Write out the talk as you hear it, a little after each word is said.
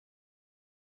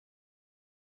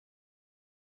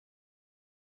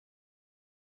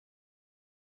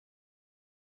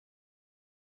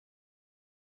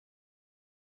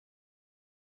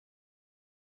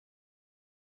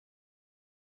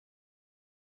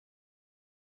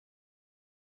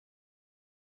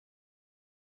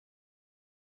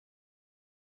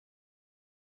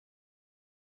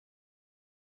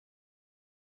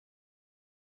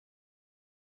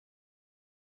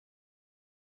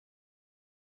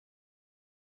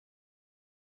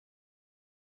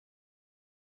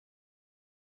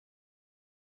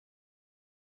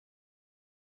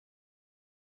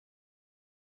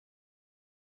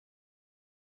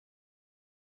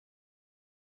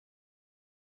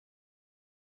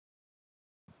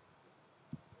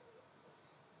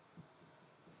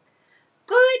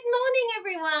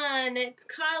everyone, it's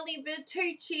Kylie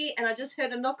Bertucci, and I just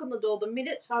heard a knock on the door the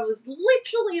minute I was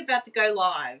literally about to go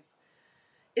live.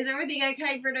 Is everything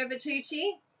okay, Bruno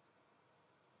Bertucci?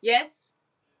 Yes?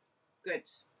 Good.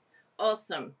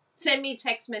 Awesome. Send me a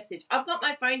text message. I've got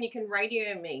my phone, you can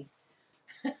radio me.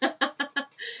 How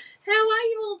are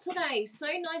you all today? So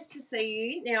nice to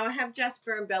see you. Now, I have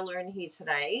Jasper and Bella in here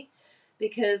today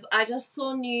because I just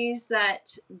saw news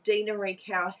that Dina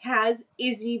Recow has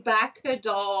Izzy back, her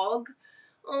dog.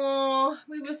 Oh,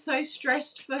 we were so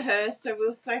stressed for her, so we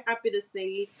were so happy to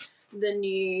see the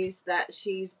news that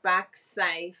she's back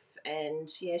safe. And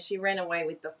yeah, she ran away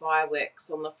with the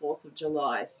fireworks on the 4th of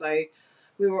July. So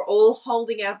we were all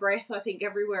holding our breath, I think,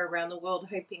 everywhere around the world,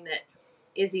 hoping that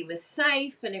Izzy was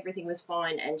safe and everything was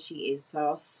fine, and she is. So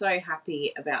I was so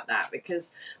happy about that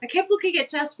because I kept looking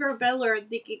at Jasper and Bella and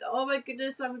thinking, oh my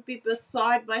goodness, I would be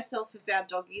beside myself if our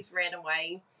doggies ran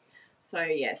away. So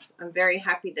yes, I'm very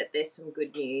happy that there's some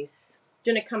good news. Do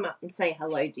you want to come up and say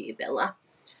hello, dear Bella?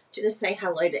 Do you want to say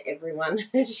hello to everyone?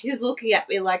 She's looking at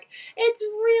me like, it's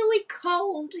really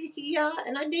cold here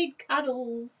and I need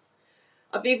cuddles.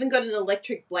 I've even got an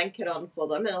electric blanket on for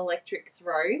them, an electric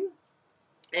throw.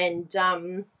 And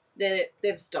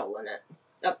they've stolen it,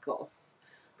 of course,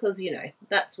 because, you know,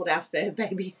 that's what our fur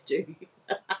babies do.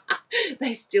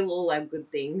 They steal all our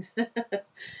good things. Good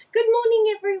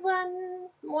morning, everyone.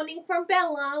 Morning from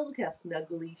Bella. Look how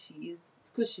snuggly she is.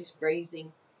 It's because she's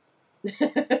freezing.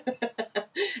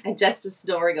 And Jasper's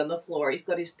snoring on the floor. He's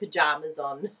got his pajamas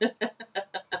on.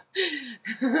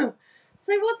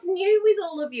 So what's new with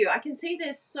all of you? I can see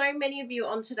there's so many of you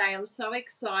on today. I'm so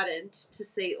excited to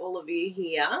see all of you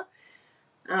here.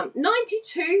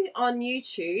 92 on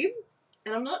YouTube,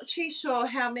 and I'm not too sure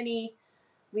how many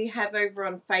we have over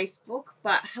on Facebook,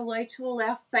 but hello to all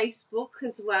our Facebook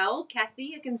as well.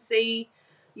 Kathy, I can see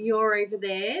you're over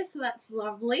there, so that's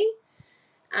lovely.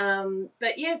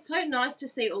 But yeah, it's so nice to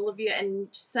see all of you and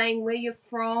saying where you're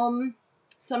from.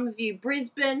 Some of you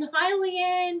Brisbane. Hi,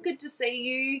 Leanne, good to see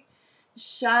you.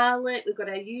 Charlotte, we've got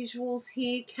our usuals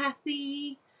here.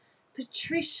 Kathy,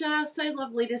 Patricia, so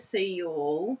lovely to see you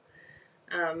all.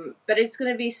 But it's going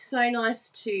to be so nice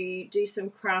to do some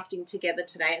crafting together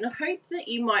today, and I hope that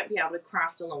you might be able to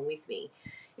craft along with me.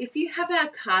 If you have our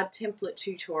card template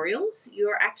tutorials,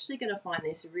 you're actually going to find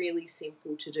this really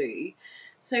simple to do.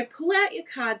 So pull out your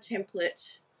card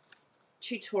template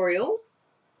tutorial,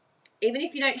 even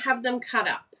if you don't have them cut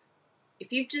up.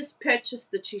 If you've just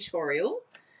purchased the tutorial,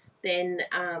 then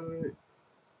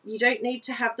you don't need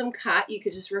to have them cut. You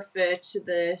could just refer to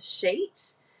the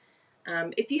sheet.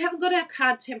 If you haven't got our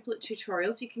card template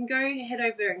tutorials, you can go head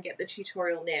over and get the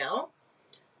tutorial now.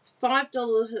 It's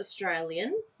 $5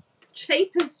 Australian.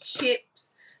 Cheap as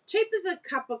chips. Cheap as a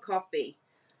cup of coffee.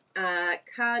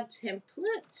 Card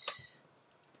template.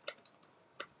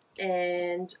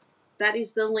 And that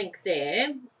is the link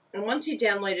there. And once you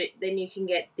download it, then you can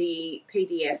get the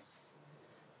PDF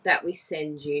that we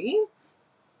send you.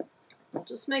 I'll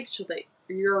just make sure that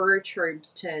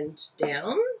YouTube's turned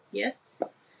down.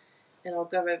 Yes. And I'll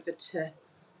go over to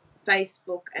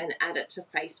Facebook and add it to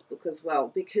Facebook as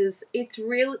well, because it's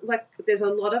really, like, there's a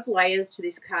lot of layers to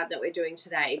this card that we're doing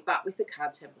today, but with the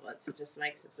card templates, it just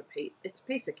makes it it's a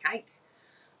piece of cake.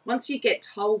 Once you get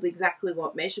told exactly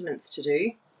what measurements to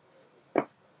do,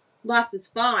 life is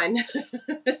fine.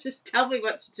 Just tell me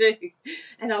what to do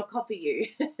and I'll copy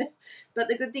you. But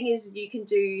the good thing is you can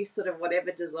do sort of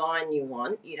whatever design you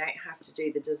want. You don't have to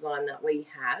do the design that we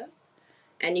have.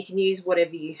 And you can use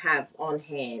whatever you have on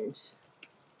hand.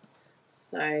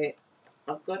 So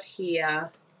I've got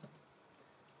here,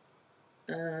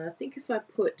 I think if I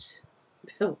put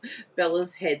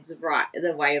Bella's head's right in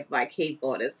the way of my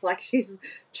keyboard, it's like she's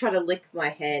trying to lick my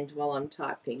hand while I'm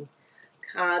typing.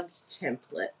 Card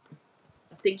template.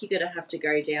 I think you're going to have to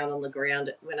go down on the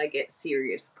ground when I get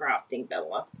serious crafting,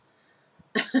 Bella.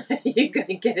 You're going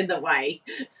to get in the way.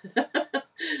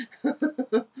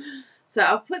 So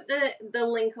I'll put the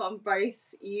link on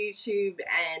both YouTube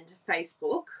and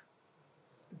Facebook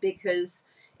because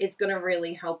it's going to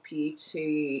really help you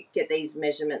to get these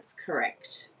measurements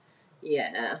correct.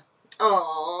 Yeah.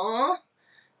 Aww.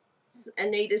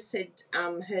 Anita said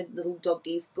her little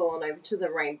doggie's gone over to the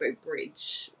Rainbow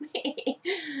Bridge.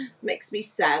 Makes me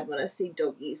sad when I see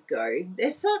doggies go. They're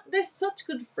such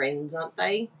good friends, aren't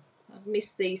they? I'd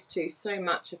miss these two so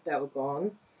much if they were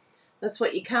gone. That's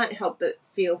what you can't help but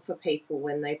feel for people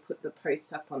when they put the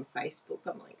posts up on Facebook.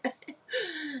 I'm like,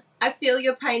 I feel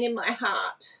your pain in my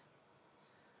heart.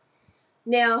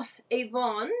 Now,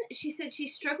 Yvonne, she said she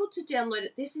struggled to download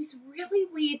it. There's this really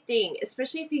weird thing,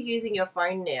 especially if you're using your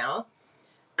phone now.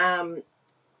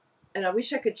 and I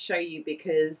wish I could show you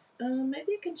because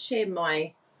maybe I can share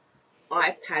my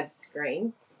iPad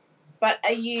screen. But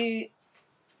are you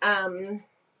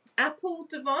Apple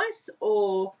device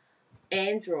or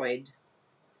Android,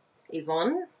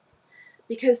 Yvonne?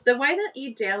 Because the way that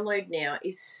you download now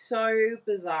is so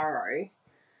bizarro.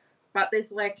 But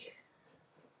there's like,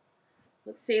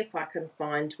 let's see if I can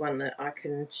find one that I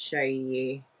can show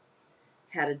you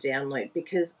how to download.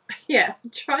 Because, yeah, I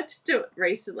tried to do it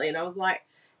recently and I was like,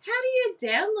 how do you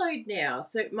download now?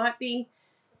 So it might be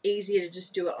easier to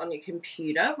just do it on your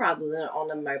computer rather than on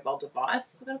a mobile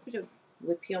device. I've got a bit of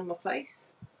lippy on my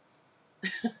face.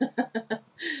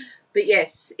 But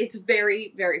yes, it's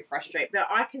very, very frustrating. But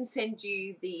I can send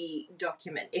you the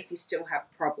document if you still have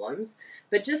problems.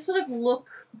 But just sort of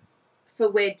look for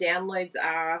where downloads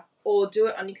are or do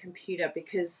it on your computer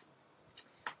because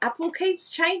Apple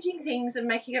keeps changing things and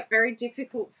making it very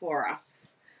difficult for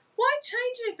us. Why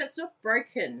change it if it's not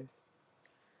broken?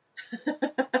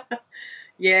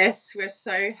 Yes, we're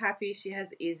so happy she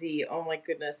has Izzy. Oh my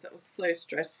goodness, that was so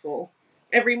stressful.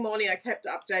 Every morning I kept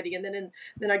updating and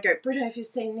then I go, Bruno, have you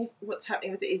seen what's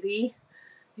happening with Izzy?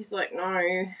 He's like, no.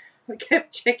 We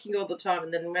kept checking all the time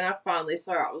and then when I finally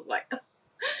saw her, I was like,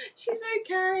 she's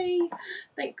okay.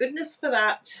 Thank goodness for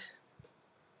that.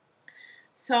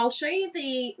 So I'll show you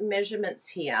the measurements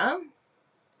here.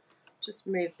 Just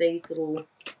move these little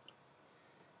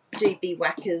GB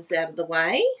whackers out of the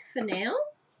way for now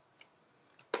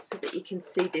so that you can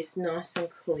see this nice and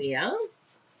clear. I'm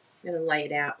going to lay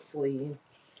it out for you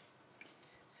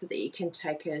so that you can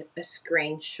take a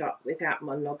screenshot without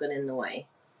my noggin in the way.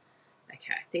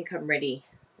 Okay, I think I'm ready.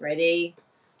 Ready?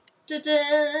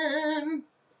 Ta-da!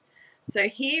 So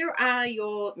here are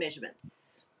your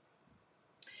measurements.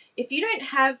 If you don't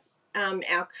have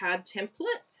our card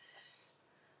templates,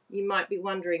 you might be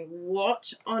wondering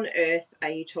what on earth are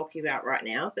you talking about right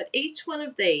now? But each one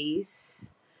of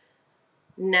these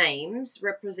names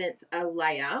represents a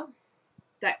layer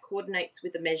that coordinates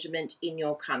with the measurement in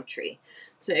your country.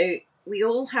 So we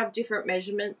all have different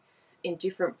measurements in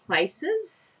different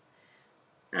places.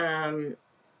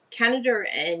 Canada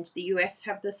and the US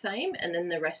have the same, and then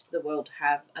the rest of the world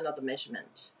have another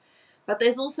measurement. But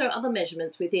there's also other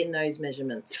measurements within those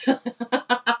measurements.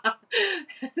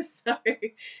 So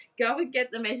go and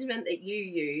get the measurement that you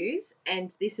use,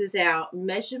 and this is our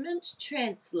measurement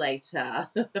translator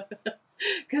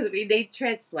because we need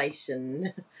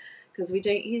translation because we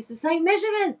don't use the same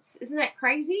measurements. Isn't that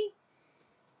crazy?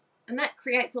 And that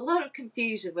creates a lot of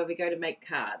confusion when we go to make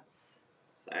cards.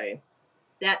 So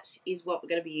that is what we're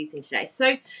going to be using today. So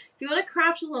if you want to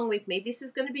craft along with me, this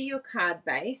is going to be your card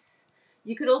base.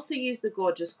 You could also use the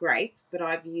Gorgeous Grape, but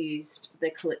I've used the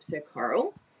Calypso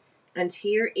Coral. And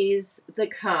here is the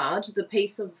card, the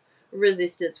piece of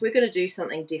resistance. We're going to do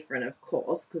something different, of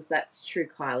course, because that's true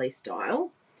Kylie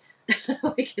style.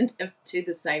 We can never do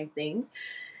the same thing.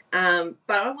 But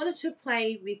I wanted to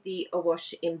play with the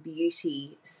Awash in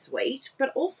Beauty suite,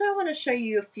 but also I want to show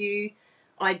you a few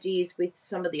ideas with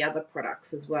some of the other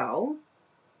products as well.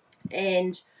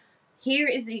 And here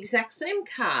is the exact same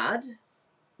card.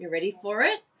 You're ready for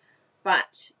it?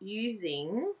 But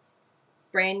using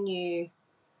brand new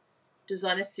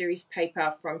designer series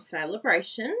paper from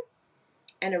Celebration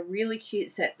and a really cute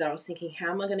set that I was thinking,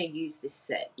 how am I going to use this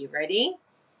set? You ready?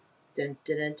 Dun,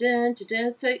 dun, dun, dun, dun,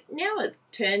 dun. So now it's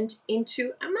turned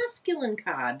into a masculine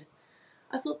card.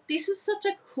 I thought this is such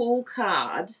a cool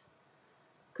card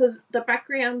because the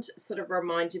background sort of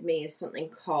reminded me of something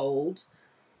cold.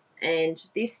 And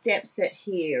this stamp set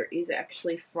here is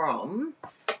actually from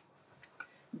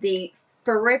the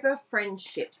Forever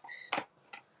Friendship.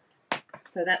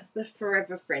 So that's the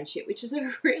Forever Friendship, which is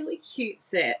a really cute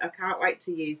set. I can't wait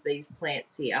to use these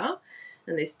plants here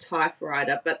and this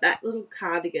typewriter. But that little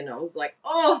cardigan, I was like,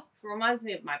 oh, it reminds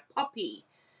me of my Poppy,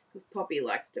 because Poppy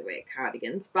likes to wear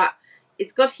cardigans. But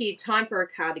it's got here, time for a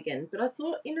cardigan. But I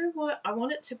thought, you know what, I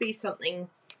want it to be something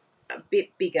a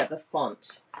bit bigger, the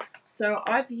font. So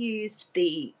I've used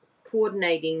the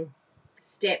coordinating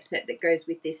stamp set that goes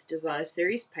with this designer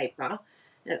series paper.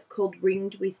 And it's called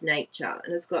Ringed with Nature,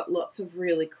 and it's got lots of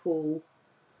really cool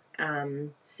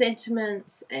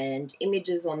sentiments and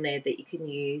images on there that you can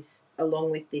use along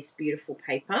with this beautiful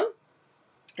paper.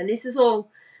 And this is all,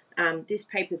 this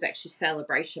paper is actually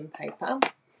Celebration paper,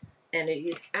 and it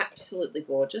is absolutely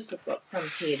gorgeous. I've got some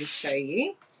here to show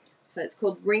you. So it's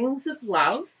called Rings of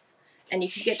Love, and you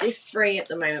can get this free at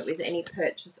the moment with any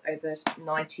purchase over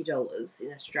 $90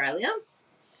 in Australia.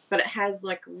 But it has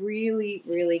like really,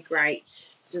 really great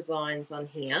designs on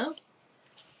here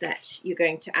that you're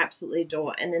going to absolutely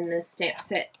adore. And then the stamp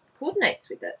set coordinates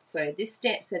with it. So this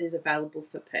stamp set is available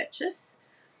for purchase.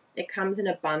 It comes in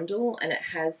a bundle and it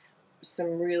has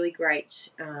some really great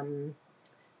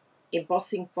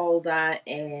embossing folder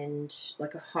and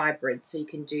like a hybrid, so you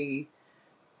can do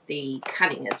the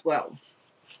cutting as well.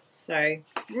 So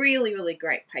really, really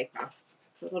great paper.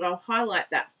 So I thought I'll highlight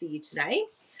that for you today.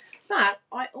 But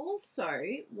I also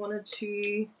wanted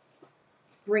to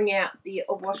bring out the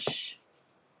Awash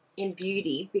in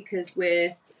Beauty because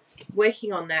we're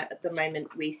working on that at the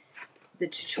moment with the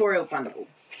tutorial bundle.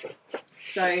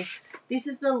 So this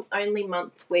is the only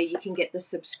month where you can get the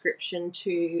subscription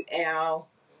to our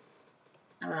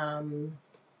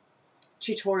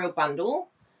tutorial bundle.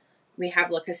 We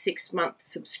have like a 6-month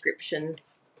subscription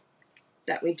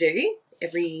that we do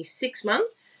every 6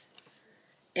 months.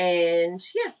 And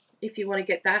yeah, if you want to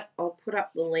get that, I'll put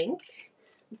up the link.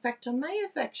 In fact, I may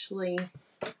have actually,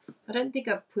 I don't think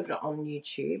I've put it on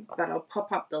YouTube, but I'll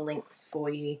pop up the links for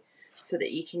you so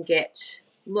that you can get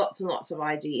lots and lots of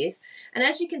ideas. And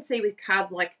as you can see with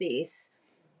cards like this,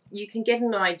 you can get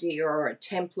an idea or a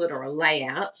template or a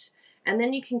layout, and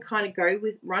then you can kind of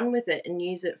run with it and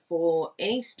use it for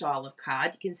any style of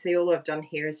card. You can see all I've done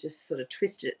here is just sort of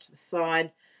twisted it to the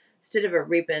side. Instead of a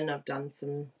ribbon, I've done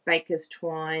some baker's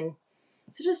twine.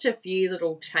 So just a few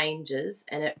little changes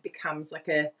and it becomes like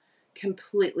a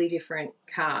completely different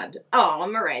card. Oh,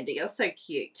 Miranda, you're so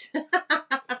cute.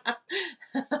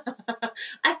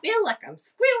 I feel like I'm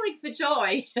squealing for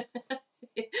joy.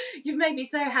 You've made me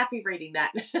so happy reading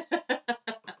that.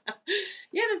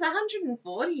 Yeah, there's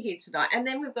 140 here tonight. And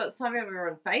then we've got some over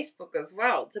on Facebook as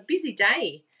well. It's a busy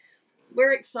day.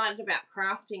 We're excited about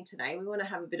crafting today. We want to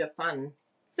have a bit of fun.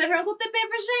 So everyone got the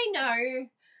beveragino.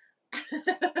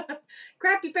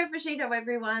 Grab your beveragino,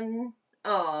 everyone.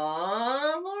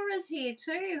 Oh, Laura's here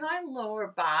too. Hi, Laura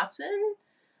Barton.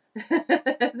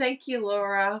 Thank you,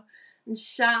 Laura. And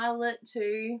Charlotte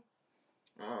too.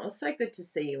 Oh, so good to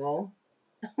see you all.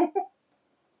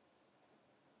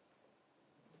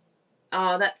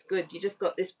 Oh, that's good. You just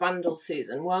got this bundle,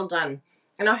 Susan. Well done.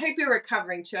 And I hope you're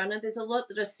recovering too. I know there's a lot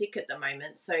that are sick at the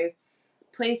moment, so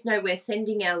please know we're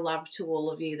sending our love to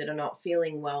all of you that are not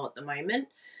feeling well at the moment.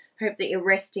 Hope that you're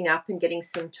resting up and getting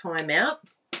some time out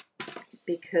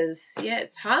because, yeah,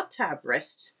 it's hard to have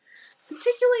rest,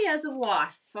 particularly as a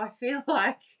wife. I feel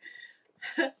like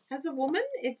as a woman,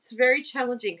 it's very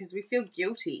challenging because we feel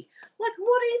guilty. Like,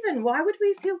 what even? Why would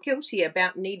we feel guilty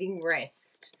about needing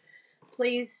rest?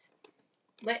 Please,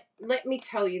 let me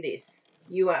tell you this.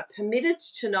 You are permitted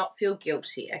to not feel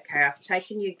guilty, okay? I've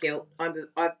taken your guilt.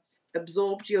 I've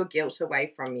absorbed your guilt away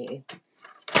from you.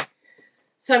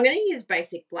 So I'm going to use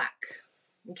basic black.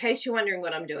 In case you're wondering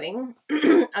what I'm doing,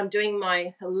 I'm doing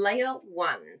my layer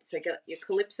 1. So get your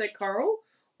Calypso Coral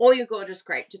or your Gorgeous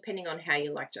Grape, depending on how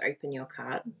you like to open your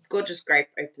card. Gorgeous Grape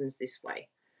opens this way.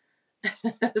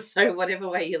 So whatever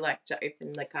way you like to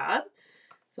open the card.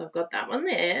 So I've got that one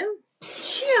there.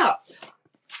 Chop.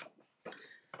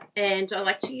 And I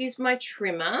like to use my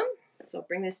trimmer. So I'll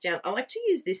bring this down. I like to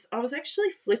use this. I was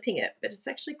actually flipping it, but it's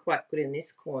actually quite good in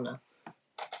this corner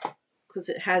because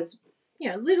it has, you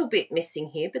know, a little bit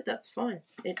missing here, but that's fine.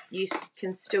 You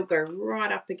can still go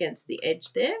right up against the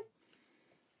edge there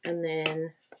and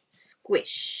then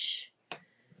squish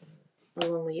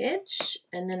along the edge,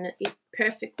 and then it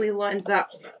perfectly lines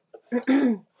up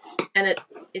and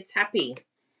it's happy.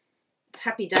 It's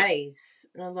happy days,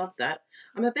 and I love that.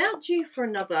 I'm about due for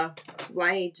another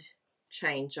blade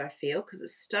change, I feel, because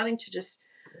it's starting to just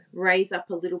raise up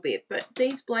a little bit. But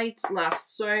these blades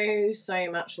last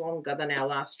so much longer than our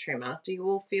last trimmer. Do you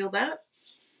all feel that?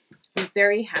 I'm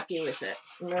very happy with it.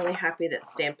 I'm really happy that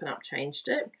Stampin' Up! Changed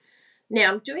it.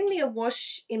 Now, I'm doing the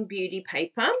Awash in Beauty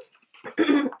paper.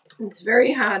 It's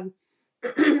very hard,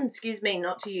 excuse me,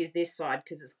 not to use this side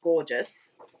because it's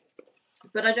gorgeous.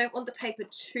 But I don't want the paper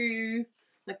too,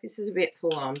 like this is a bit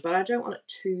full on, but I don't want it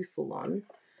too full on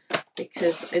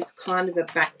because it's kind of a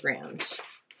background.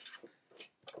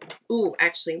 Oh,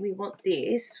 actually, we want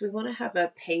this. We want to have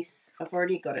a piece. I've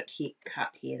already got it here, cut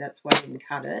here. That's why I didn't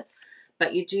cut it.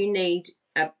 But you do need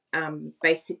a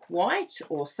basic white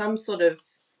or some sort of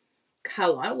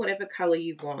colour, whatever colour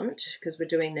you want, because we're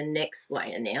doing the next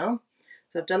layer now.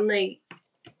 So I've done the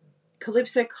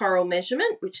Calypso Coral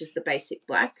measurement, which is the basic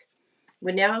black.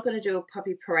 We're now going to do a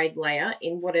Poppy Parade layer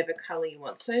in whatever colour you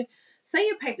want. So say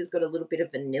your paper's got a little bit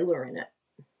of vanilla in it.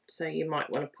 So you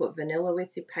might want to put vanilla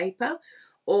with your paper.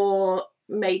 Or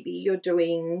maybe you're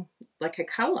doing like a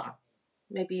colour.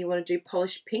 Maybe you want to do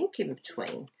polished pink in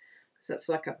between. Because that's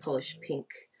like a polished pink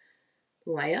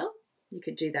layer. You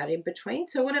could do that in between.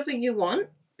 So whatever you want.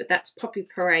 But that's Poppy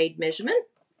Parade measurement.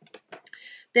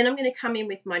 Then I'm going to come in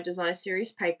with my Designer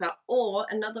Series paper. Or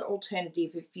another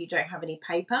alternative if you don't have any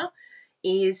paper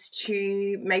is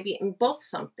to maybe emboss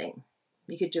something.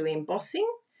 You could do embossing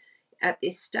at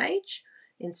this stage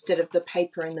instead of the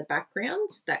paper in the background.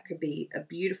 That could be a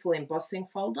beautiful embossing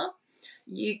folder.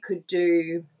 You could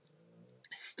do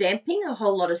stamping, a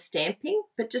whole lot of stamping,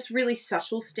 but just really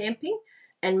subtle stamping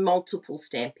and multiple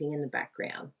stamping in the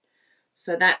background.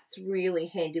 So that's really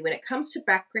handy. When it comes to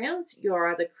backgrounds,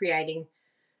 you're either creating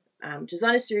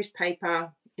designer series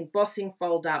paper, embossing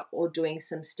folder, or doing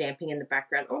some stamping in the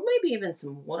background, or maybe even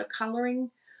some watercoloring,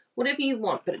 whatever you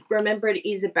want. But remember, it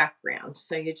is a background,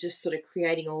 so you're just sort of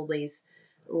creating all these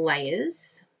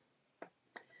layers.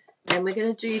 And we're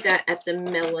going to do that at the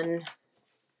Melon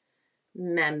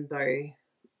Mambo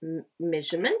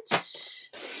measurement,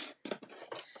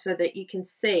 so that you can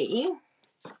see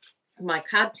my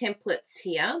card templates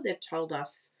here. They've told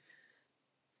us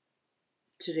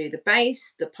to do the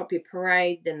base, the Poppy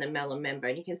Parade, then the Melon Mambo.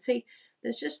 And you can see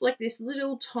there's just like this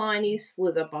little tiny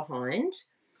slither behind.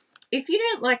 If you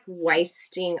don't like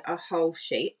wasting a whole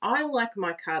sheet, I like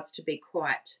my cards to be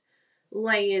quite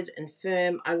layered and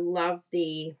firm. I love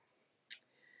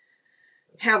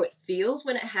how it feels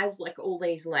when it has like all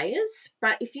these layers.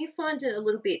 But if you find it a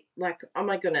little bit like, oh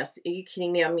my goodness, are you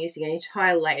kidding me? I'm using an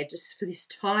entire layer just for this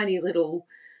tiny little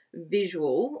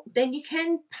visual, then you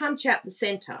can punch out the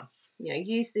center. You know,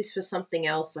 use this for something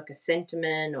else like a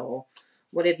sentiment or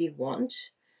whatever you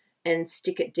want and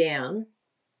stick it down.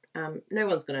 No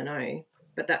one's going to know,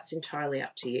 but that's entirely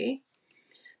up to you.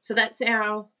 So that's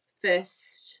our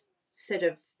first set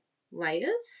of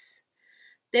layers.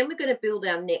 Then we're going to build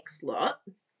our next lot.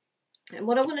 And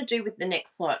what I want to do with the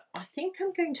next lot, I think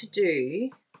I'm going to do,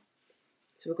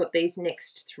 so we've got these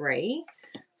next three.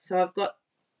 So I've got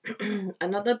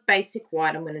another basic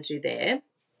white I'm going to do there.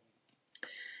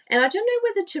 And I don't know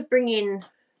whether to bring in,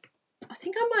 I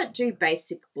think I might do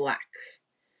basic black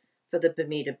for the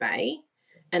Bermuda Bay,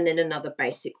 and then another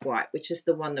basic white, which is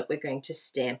the one that we're going to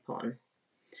stamp on.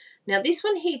 Now this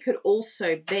one here could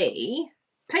also be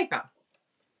paper.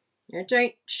 You know,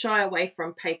 don't shy away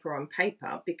from paper on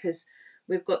paper, because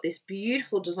we've got this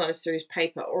beautiful designer series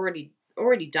paper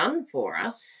already done for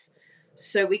us.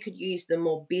 So we could use the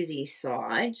more busy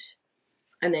side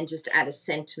and then just add a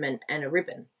sentiment and a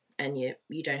ribbon, and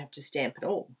you don't have to stamp at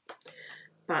all.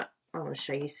 But I want to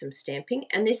show you some stamping.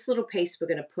 And this little piece we're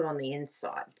going to put on the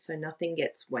inside, so nothing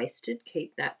gets wasted.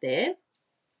 Keep that there.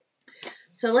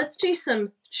 So let's do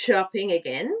some chopping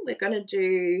again. We're going to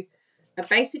do a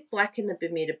basic black in the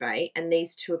Bermuda Bay, and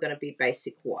these two are going to be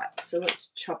basic white. So let's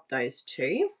chop those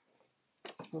two.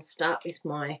 I'll start with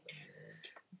my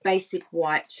basic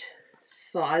white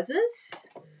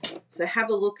sizes. So have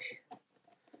a look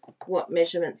what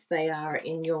measurements they are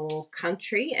in your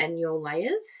country and your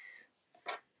layers.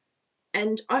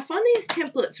 And I find these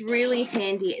templates really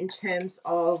handy in terms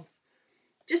of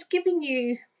just giving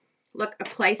you like a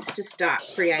place to start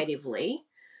creatively.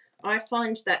 I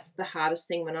find that's the hardest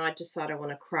thing when I decide I want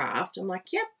to craft. I'm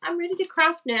like, yep, I'm ready to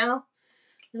craft now.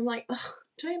 And I'm like, oh,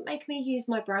 don't make me use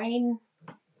my brain.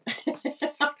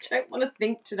 I don't want to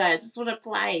think today. I just want to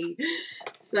play.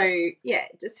 So, yeah,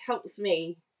 it just helps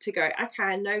me to go, okay,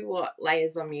 I know what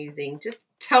layers I'm using. Just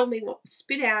tell me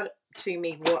spit out to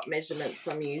me what measurements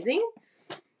I'm using.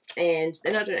 And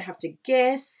then I don't have to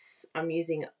guess. I'm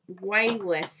using way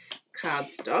less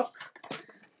cardstock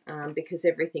because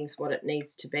everything's what it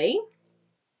needs to be.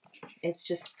 It's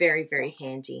just very, very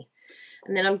handy.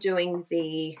 And then I'm doing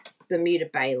the Bermuda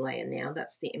Bay layer now.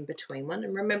 That's the in-between one.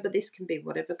 And remember, this can be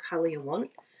whatever colour you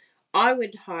want. I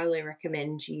would highly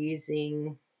recommend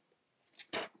using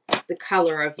the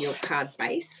colour of your card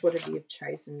base, whatever you've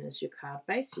chosen as your card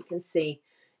base. You can see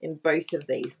in both of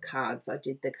these cards, I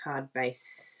did the card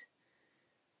base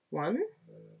one.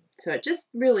 So it just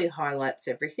really highlights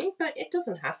everything, but it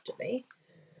doesn't have to be.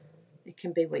 It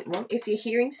can be what you want. If you're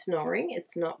hearing snoring,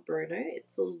 it's not Bruno,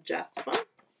 it's little Jasper.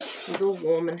 He's all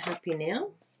warm and happy now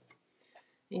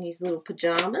in his little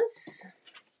pajamas.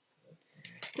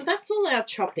 So that's all our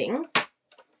chopping.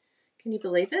 Can you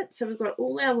believe it? So we've got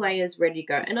all our layers ready to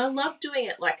go. And I love doing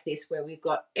it like this, where we've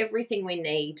got everything we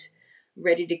need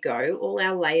ready to go. All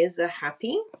our layers are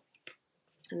happy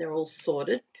and they're all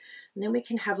sorted. And then we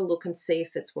can have a look and see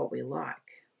if it's what we like.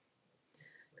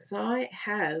 Because I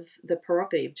have the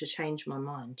prerogative to change my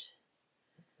mind.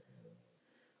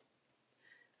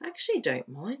 I actually don't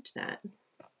mind that.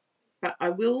 But I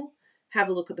will have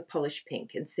a look at the polished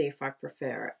pink and see if I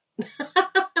prefer it.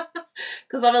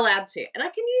 Because I'm allowed to. And I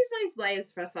can use those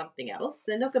layers for something else.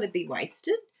 They're not going to be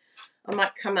wasted. I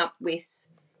might come up with,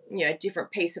 you know, a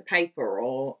different piece of paper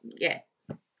or, yeah,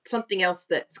 something else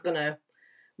that's going to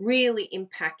really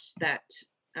impact that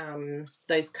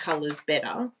those colours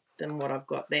better than what I've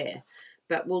got there.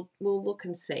 but we'll look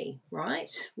and see,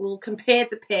 right? We'll compare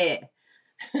the pair.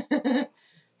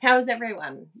 How is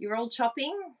everyone? You're all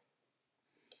chopping?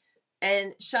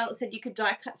 And Charlotte said you could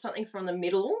die cut something from the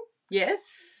middle.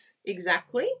 Yes,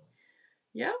 exactly.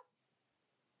 Yeah.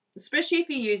 Especially if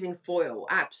you're using foil.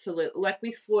 Absolutely. Like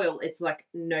with foil, it's like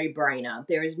no-brainer.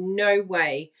 There is no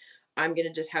way I'm going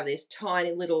to just have this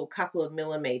tiny little couple of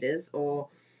millimeters or,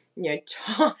 you know,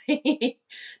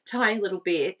 tiny little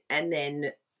bit and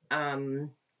then,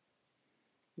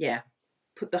 yeah,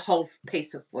 put the whole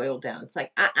piece of foil down. It's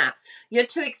like, you're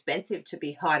too expensive to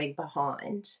be hiding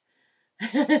behind.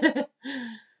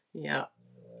 Yeah.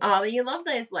 Oh, you love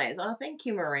those layers. Oh, thank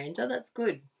you, Miranda. That's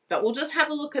good. But we'll just have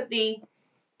a look at the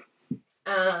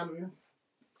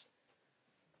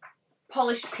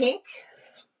polished pink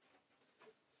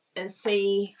and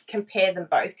see, compare them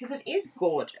both, because it is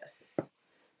gorgeous.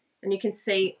 And you can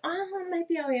see,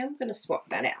 maybe I am going to swap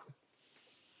that out.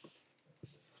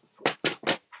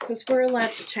 Because we're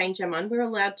allowed to change our mind. We're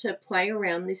allowed to play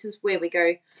around. This is where we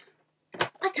go,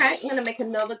 okay, I'm going to make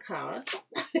another card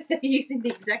using the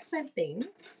exact same thing.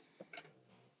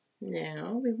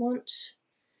 Now we want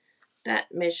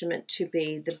that measurement to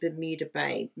be the Bermuda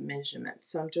Bay measurement.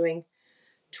 So I'm doing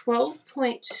 12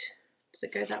 point, does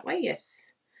it go that way?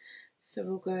 Yes. So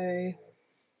we'll go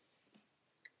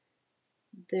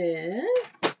there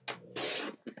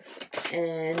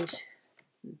and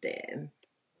there.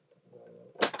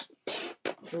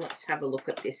 Let's have a look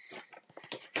at this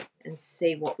and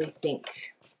see what we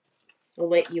think. I'll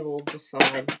let you all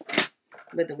decide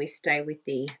whether we stay with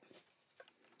the...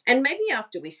 And maybe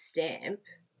after we stamp,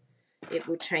 it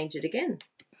will change it again.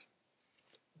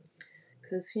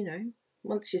 Because, you know,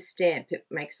 once you stamp, it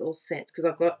makes all sense. Because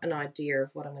I've got an idea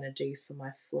of what I'm going to do for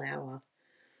my flower.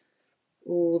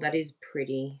 Oh, that is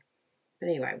pretty. But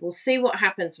anyway, we'll see what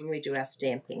happens when we do our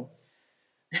stamping.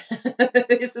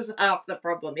 This is half the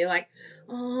problem. You're like,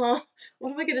 oh,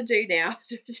 what am I going to do now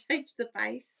to change the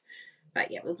base?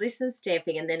 But yeah, we'll do some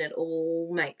stamping and then it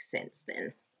all makes sense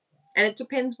then. And it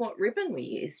depends what ribbon we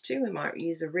use too. We might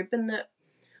use a ribbon that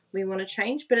we want to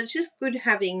change, but it's just good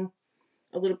having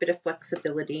a little bit of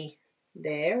flexibility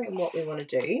there in what we want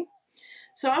to do.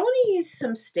 So I want to use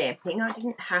some stamping. I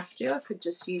didn't have to. I could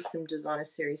just use some designer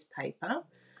series paper.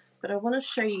 But I want to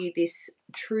show you this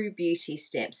True Beauty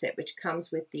stamp set, which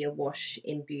comes with the Awash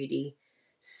in Beauty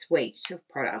suite of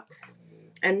products.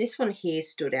 And this one here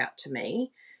stood out to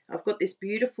me. I've got this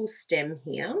beautiful stem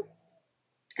here.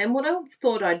 And what I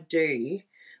thought I'd do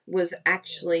was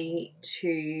actually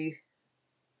to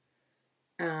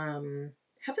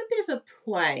have a bit of a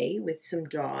play with some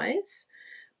dies,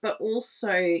 but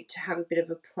also to have a bit of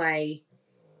a play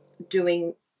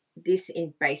doing this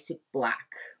in basic black,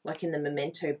 like in the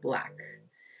Memento black.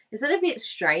 Is that a bit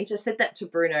strange? I said that to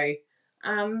Bruno.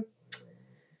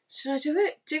 Should I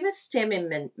do a stem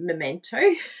in Memento?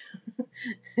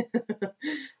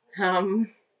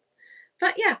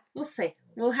 But yeah, we'll see.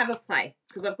 We'll have a play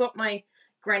because I've got my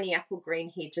Granny Apple Green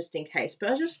here just in case.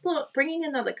 But I just thought bringing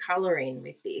another colour in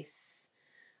with this,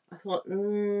 I thought,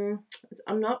 I'm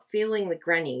not feeling the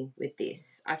Granny with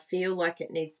this. I feel like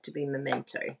it needs to be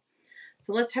Memento.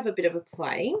 So let's have a bit of a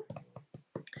play.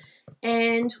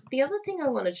 And the other thing I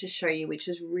wanted to show you, which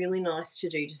is really nice to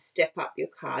do to step up your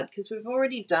card, because we've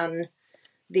already done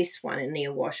this one in the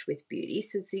Awash with Beauty.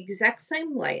 So it's the exact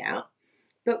same layout.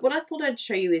 But what I thought I'd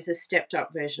show you is a stepped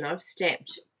up version. I've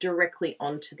stamped directly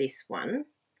onto this one.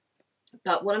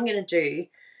 But what I'm going to do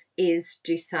is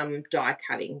do some die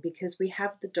cutting because we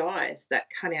have the dies that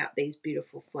cut out these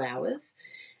beautiful flowers.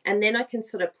 And then I can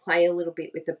sort of play a little bit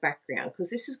with the background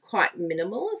because this is quite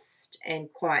minimalist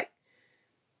and quite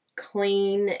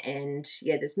clean. And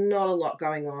yeah, there's not a lot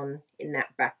going on in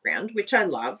that background, which I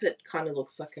love. It kind of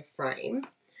looks like a frame.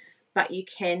 But you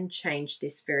can change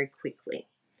this very quickly.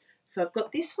 So I've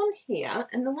got this one here.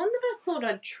 And the one that I thought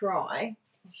I'd try,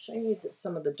 I'll show you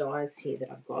some of the dies here that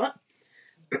I've got.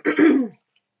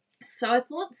 So I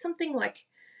thought something like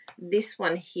this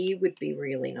one here would be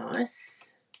really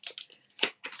nice.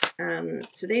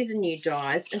 So these are new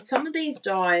dies, and some of these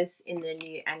dies in the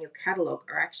new annual catalogue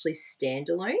are actually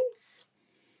standalones.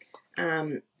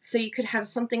 So you could have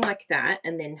something like that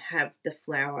and then have the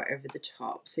flower over the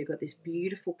top. So you've got this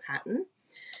beautiful pattern.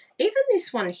 Even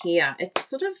this one here, it's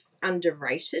sort of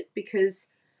underrated because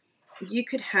you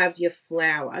could have your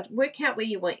flower, work out where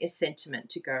you want your sentiment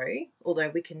to go,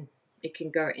 although it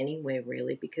can go anywhere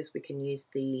really because we can use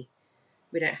we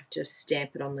don't have to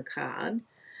stamp it on the card.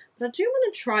 But I do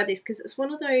want to try this because it's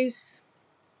one of those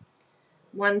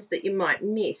ones that you might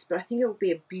miss, but I think it will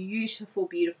be a beautiful,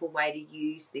 beautiful way to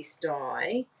use this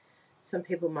die some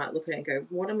people might look at it and go,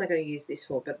 what am I going to use this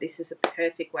for? But this is a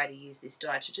perfect way to use this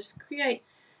dye to just create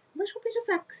a little bit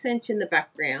of accent in the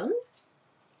background.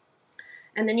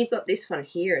 And then you've got this one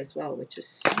here as well, which is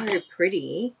so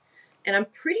pretty. And I'm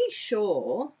pretty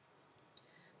sure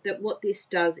that what this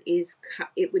does is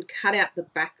it would cut out the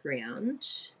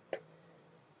background,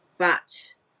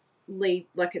 but leave,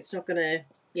 like it's not going to,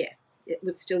 yeah, it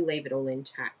would still leave it all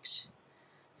intact.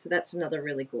 So that's another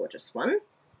really gorgeous one.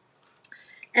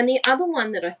 And the other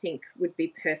one that I think would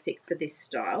be perfect for this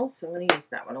style, so I'm going to use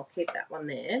that one. I'll keep that one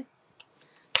there.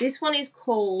 This one is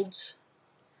called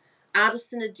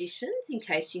Artisan Editions, in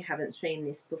case you haven't seen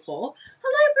this before.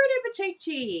 Hello, Bruno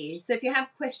Bertucci. So if you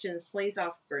have questions, please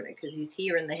ask Bruno, because he's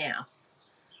here in the house.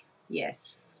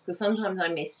 Yes, because sometimes I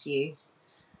miss you.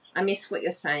 I miss what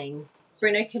you're saying.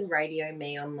 Bruno can radio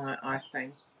me on my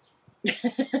iPhone.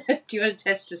 Do you want to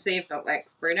test to see if that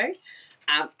works, Bruno?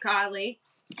 Kylie.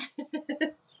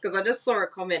 Because I just saw a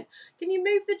comment. Can you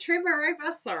move the trimmer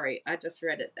over? Sorry, I just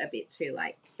read it a bit too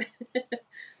late.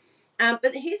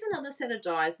 But here's another set of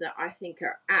dyes that I think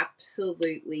are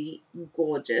absolutely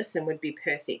gorgeous and would be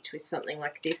perfect with something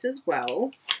like this as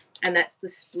well. And that's the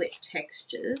split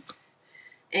textures.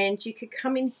 And you could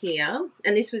come in here,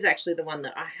 and this was actually the one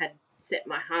that I had set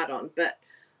my heart on, but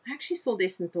I actually saw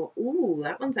this and thought, ooh,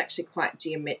 that one's actually quite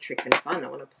geometric and fun. I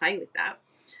want to play with that.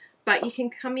 But you can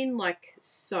come in like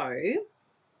so.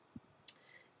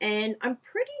 And I'm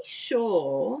pretty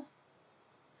sure,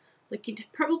 like, you'd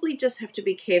probably just have to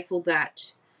be careful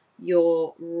that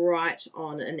you're right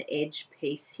on an edge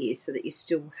piece here so that you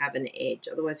still have an edge.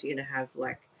 Otherwise, you're going to have,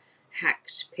 like,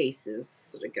 hacked pieces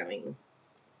sort of going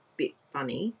a bit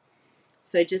funny.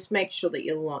 So just make sure that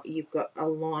you've got a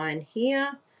line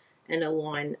here and a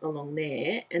line along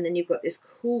there. And then you've got this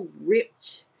cool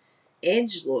ripped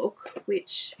edge look,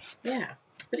 which, yeah.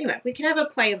 But anyway, we can have a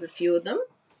play of a few of them.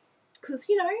 Because,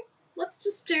 you know, let's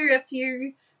just do a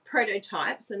few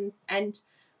prototypes and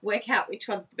work out which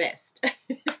one's the best.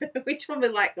 Which one we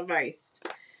like the most.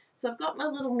 So I've got my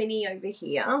little mini over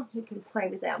here. We can play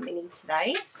with our mini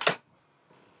today.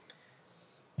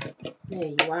 There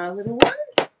you are, little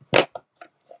one.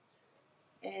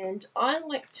 And I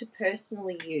like to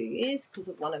personally use, because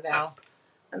of one of our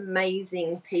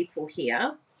amazing people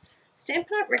here,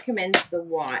 Stampin' Up! Recommends the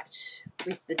white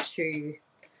with the two,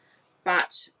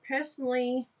 but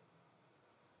personally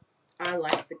I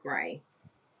like the grey.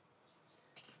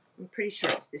 I'm pretty sure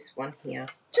it's this one here.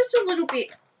 Just a little bit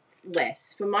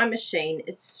less. For my machine,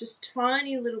 it's just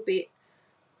tiny little bit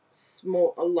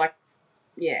small, like,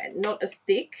 yeah, not as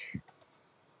thick.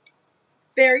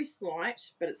 Very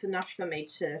slight, but it's enough for me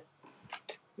to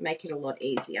make it a lot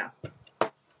easier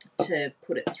to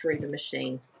put it through the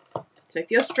machine. So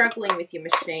if you're struggling with your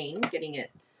machine, getting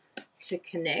it to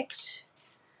connect,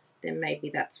 then maybe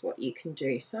that's what you can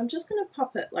do. So I'm just going to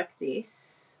pop it like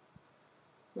this,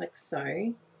 like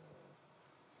so,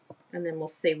 and then we'll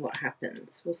see what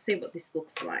happens. We'll see what this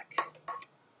looks like.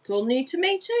 It's all new to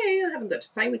me too. I haven't got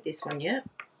to play with this one yet.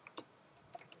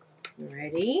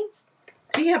 Ready?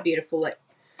 See how beautiful it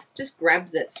just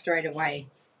grabs it straight away.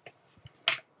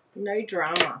 No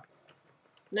drama.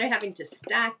 No having to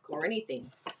stack or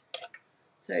anything.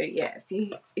 So yeah,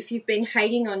 if you've been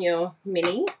hating on your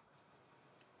mini,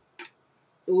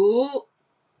 ooh,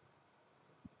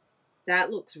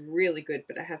 that looks really good,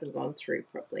 but it hasn't gone through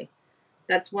properly.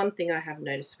 That's one thing I have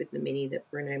noticed with the mini that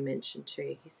Bruno mentioned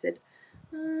too. He said,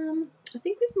 I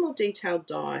think with more detailed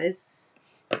dyes,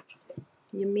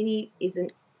 your mini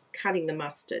isn't cutting the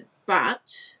mustard,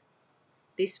 but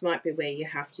this might be where you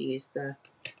have to use the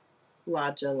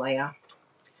larger layer.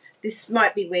 This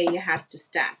might be where you have to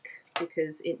stack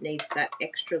because it needs that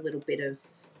extra little bit of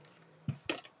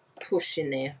push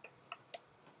in there.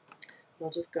 I'll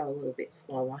just go a little bit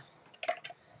slower.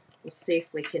 We'll see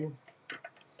if we can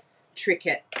trick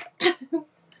it.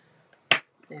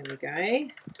 There we go.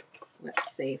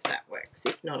 Let's see if that works.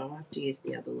 If not, I'll have to use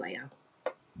the other layer.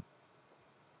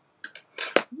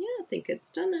 Yeah, I think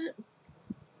it's done it.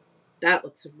 That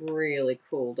looks really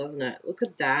cool, doesn't it? Look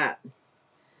at that.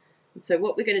 And so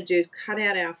what we're going to do is cut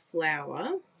out our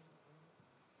flower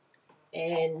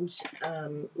and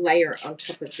layer it on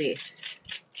top of this.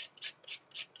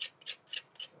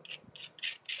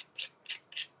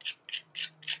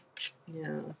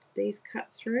 Now, did these cut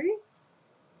through?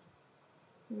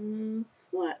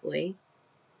 Slightly.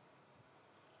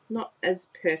 Not as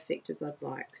perfect as I'd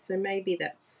like. So maybe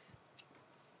that's...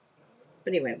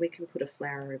 But anyway, we can put a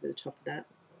flower over the top of that.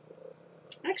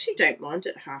 I actually don't mind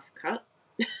it half cut.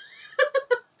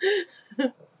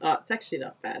 Oh, it's actually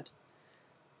not bad.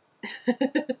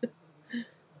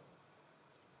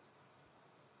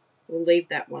 We'll leave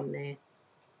that one there.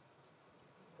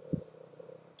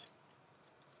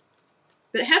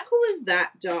 But how cool is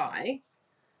that dye?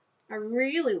 I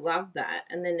really love that.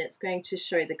 And then it's going to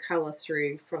show the colour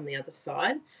through from the other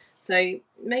side. So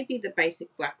maybe the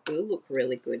basic black will look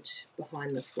really good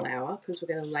behind the flower because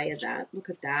we're going to layer that. Look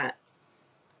at that.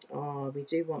 Oh, we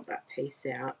do want that piece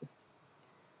out.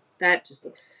 That just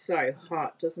looks so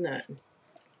hot, doesn't it?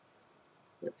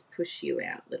 Let's push you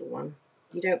out, little one.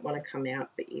 You don't want to come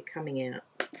out, but you're coming out,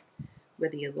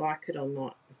 whether you like it or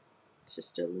not. It's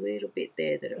just a little bit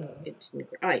there that it didn't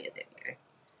grow. Oh, yeah, there we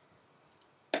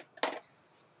go.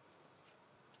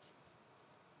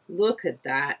 Look at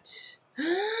that.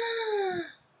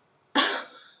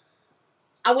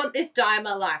 I want this dye in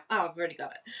my life. Oh, I've already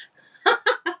got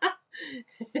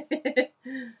it.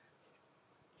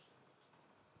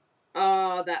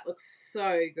 Oh, that looks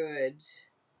so good.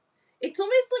 It's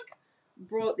almost like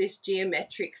brought this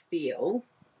geometric feel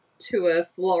to a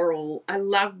floral. I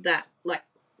love that, like,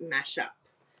 mashup.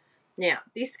 Now,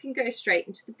 this can go straight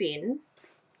into the bin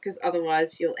because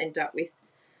otherwise you'll end up with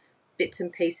bits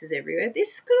and pieces everywhere.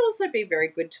 This could also be very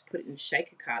good to put in a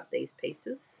shaker card, these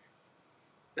pieces.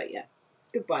 But yeah,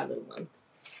 goodbye, little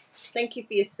ones. Thank you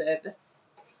for your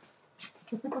service.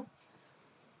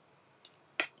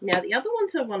 Now, the other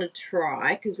ones I want to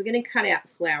try, because we're going to cut out the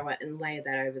flower and layer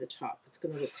that over the top. It's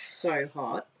going to look so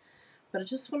hot. But I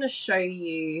just want to show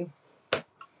you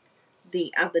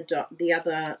the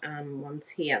other ones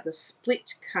here, the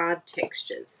split card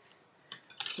textures.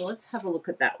 So let's have a look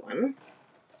at that one.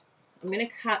 I'm going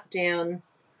to cut down,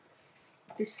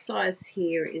 this size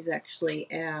here is actually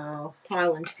our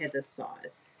Highland Heather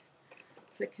size.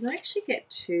 So can I actually get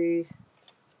two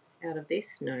out of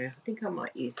this? No, I think I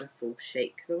might use a full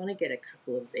sheet because I want to get a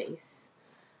couple of these.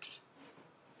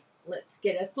 Let's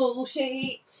get a full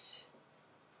sheet.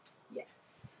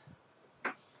 Yes.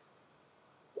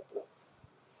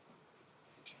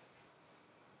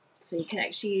 So you can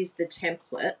actually use the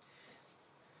templates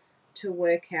to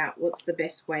work out what's the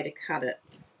best way to cut it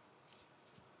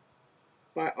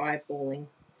by eyeballing.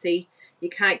 See, you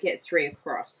can't get 3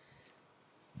 across.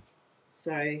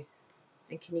 So,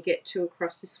 and can you get 2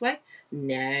 across this way?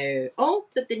 No. Oh,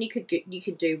 but then you could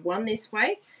do 1 this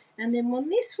way and then 1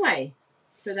 this way.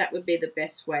 So that would be the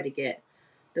best way to get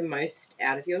the most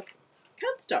out of your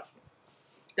cardstock.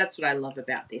 That's what I love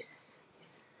about this.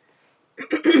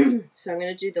 So I'm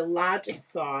going to do the largest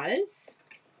size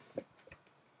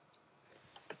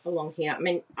along here. I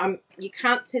mean, you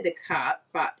can't see the cut,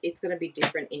 but it's going to be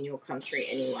different in your country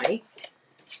anyway.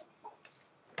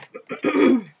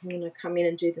 I'm going to come in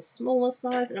and do the smaller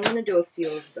size, and I'm going to do a few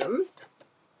of them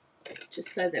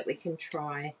just so that we can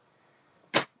try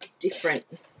different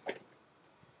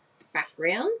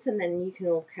backgrounds, and then you can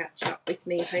all catch up with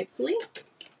me, hopefully.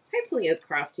 Hopefully you're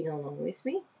crafting along with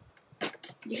me.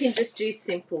 You can just do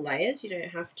simple layers. You don't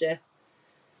have to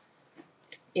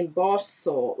emboss,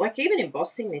 or like even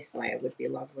embossing this layer would be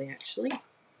lovely actually.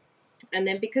 And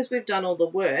then because we've done all the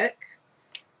work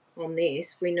on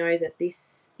this, we know that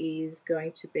this is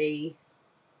going to be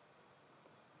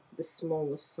the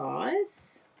smaller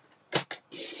size.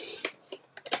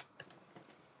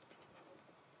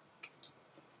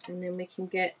 And then we can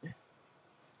get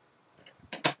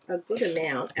a good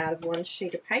amount out of 1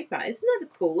 sheet of paper. Isn't that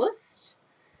the coolest?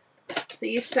 So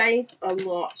you save a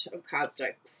lot of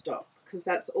cardstock stock because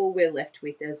that's all we're left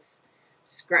with as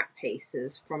scrap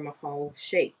pieces from a whole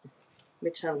sheet,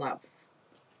 which I love.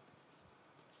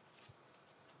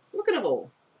 Look at it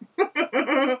all.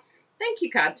 Thank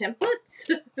you, card templates.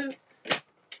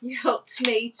 You helped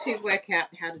me to work out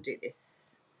how to do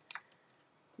this.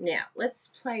 Now, let's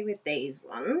play with these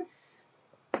ones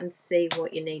and see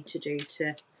what you need to do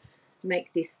to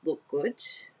make this look good.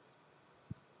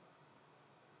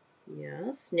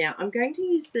 Yes. Now, I'm going to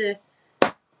use the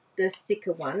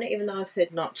thicker one, even though I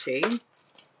said not to.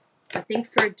 I think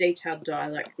for a detailed die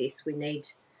like this, we need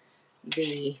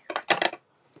the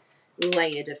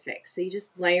layered effect. So you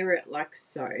just layer it like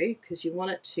so, because you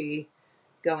want it to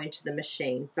go into the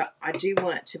machine, but I do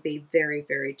want it to be very,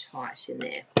 very tight in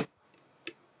there.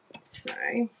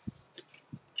 So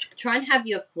try and have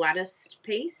your flattest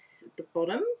piece at the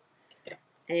bottom,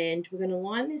 and we're going to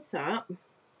line this up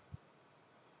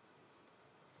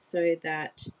so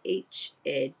that each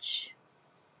edge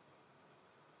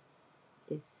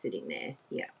is sitting there.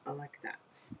 Yeah, I like that.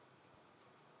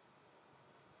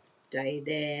 Stay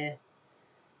there.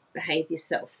 Behave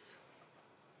yourself.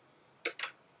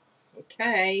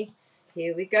 Okay,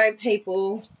 here we go,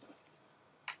 people.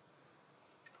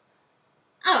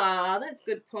 Ah, that's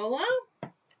good, Paula.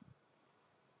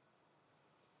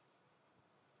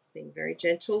 Being very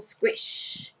gentle.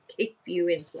 Squish. keep you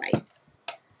in place.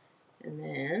 And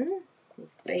then we'll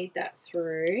feed that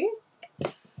through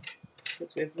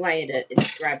because we've layered it,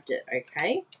 it's grabbed it,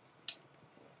 okay?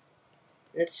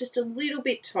 And it's just a little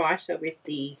bit tighter with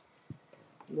the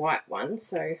white one,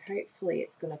 so hopefully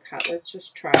it's going to cut. Let's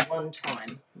just try one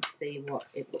time and see what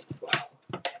it looks like.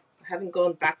 I haven't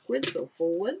gone backwards or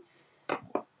forwards.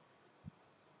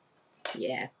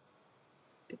 Yeah,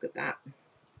 look at that.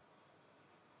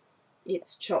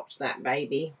 It's chopped that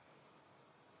baby.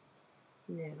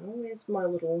 Now, where's my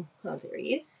little, oh, there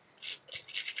he is.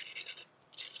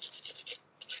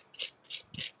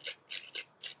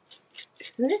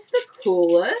 Isn't this the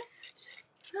coolest?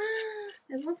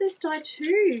 I love this die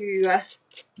too. I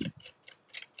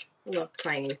love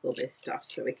playing with all this stuff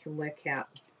so we can work out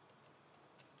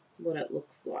what it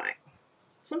looks like.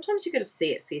 Sometimes you've got to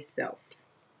see it for yourself.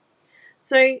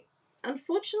 So,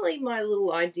 unfortunately, my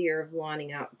little idea of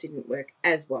lining up didn't work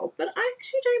as well, but I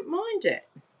actually don't mind it.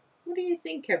 What do you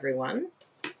think, everyone?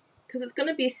 Because it's going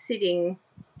to be sitting...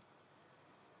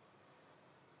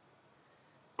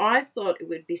 I thought it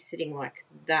would be sitting like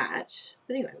that.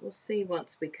 But anyway, we'll see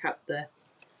once we cut the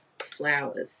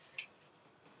flowers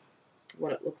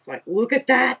what it looks like. Look at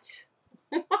that!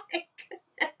 Oh my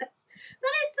goodness!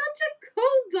 That is such a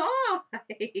cool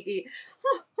die!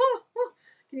 Oh, oh, oh.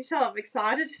 Can you tell I'm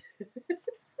excited?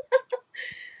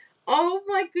 Oh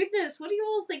my goodness, what do you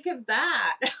all think of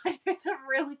that? It's a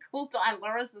really cool die.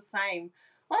 Laura's the same.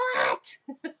 What?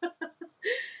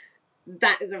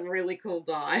 That is a really cool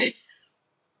die.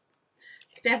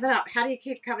 Step it up. How do you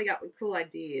keep coming up with cool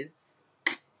ideas?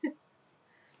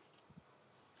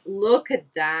 Look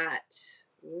at that.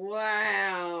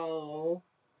 Wow.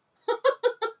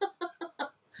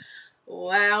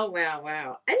 Wow, wow,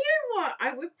 wow. And you know what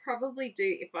I would probably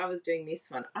do if I was doing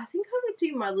this one? I think I would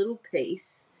do my little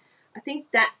piece. I think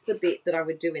that's the bit that I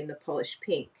would do in the polished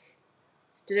pink.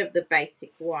 Instead of the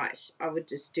basic white, I would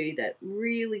just do that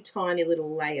really tiny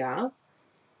little layer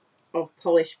of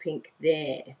polished pink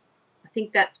there. I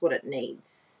think that's what it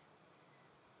needs.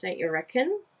 Don't you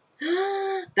reckon?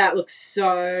 That looks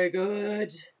so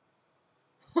good.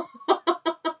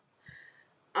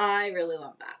 I really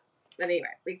love that. But anyway,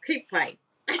 we keep playing.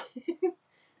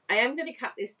 I am going to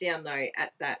cut this down though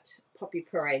at that Poppy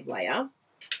Parade layer,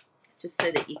 just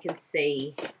so that you can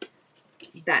see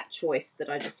that choice that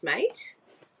I just made.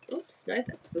 Oops, no,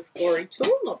 that's the scoring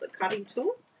tool, not the cutting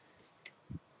tool.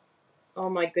 Oh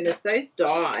my goodness, those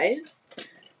dies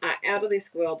are out of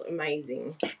this world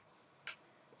amazing.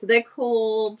 So they're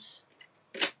called,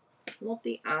 not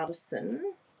the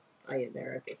Artisan. Oh yeah,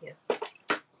 they're over here.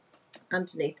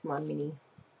 Underneath my mini.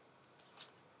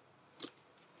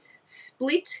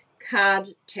 Split Card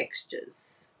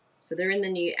Textures. So they're in the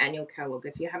new annual catalogue.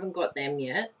 If you haven't got them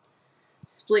yet,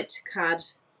 Split Card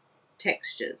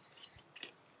Textures.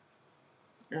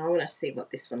 And I want to see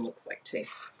what this one looks like too.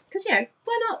 Because, you know,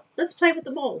 why not? Let's play with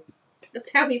them all.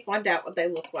 That's how we find out what they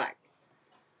look like.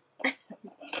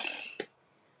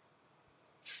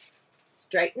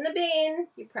 Straight in the bin.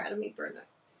 You're proud of me, Bruno.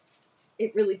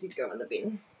 It really did go in the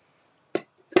bin.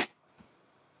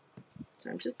 So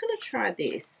I'm just going to try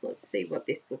this. Let's see what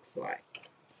this looks like.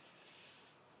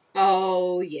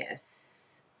 Oh,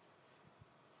 yes.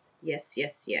 Yes,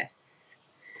 yes, yes.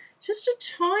 Just a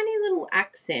tiny little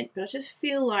accent, but I just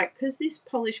feel like, because this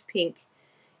polished pink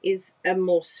is a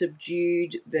more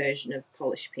subdued version of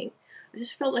polished pink, I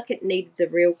just felt like it needed the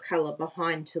real colour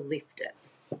behind to lift it.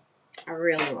 I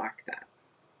really like that.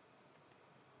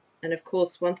 And of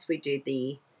course, once we do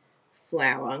the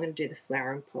flower, I'm going to do the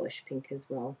flower in polished pink as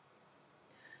well.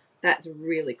 That's a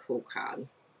really cool card.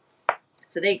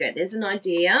 So there you go. There's an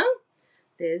idea.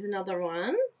 There's another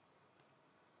one.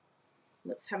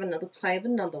 Let's have another play of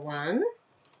another one,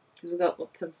 because we've got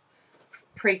lots of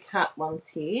pre-cut ones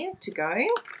here to go.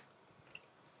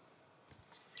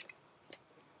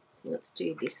 So let's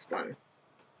do this one.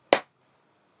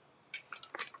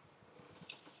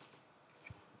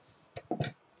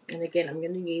 And again, I'm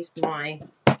going to use my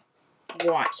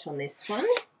white on this one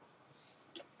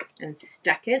and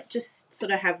stack it, just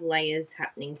sort of have layers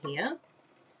happening here.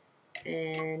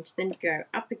 And then go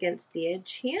up against the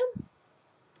edge here.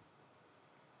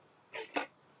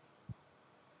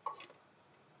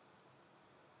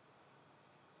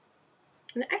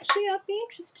 And actually, I'd be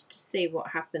interested to see what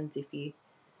happens if you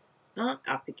aren't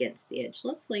up against the edge.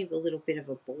 Let's leave a little bit of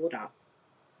a border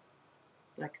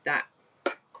like that.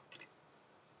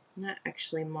 And that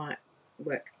actually might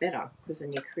work better, because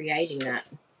then you're creating that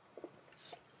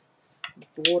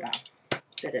border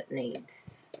that it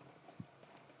needs.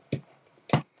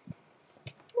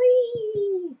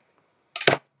 Whee!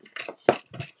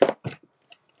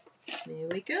 There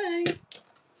we go.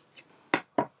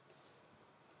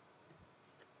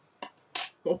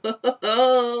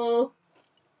 Whoa.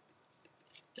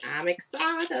 I'm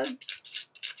excited.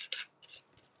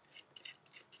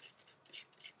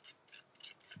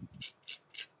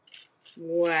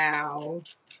 Wow.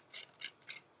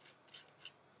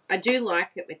 I do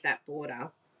like it with that border.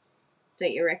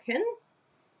 Don't you reckon?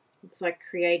 It's like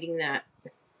creating that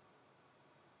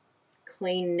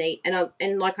clean, neat,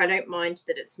 and like I don't mind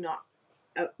that it's not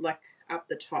like up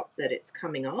the top that it's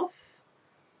coming off.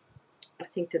 I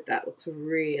think that looks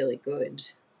really good.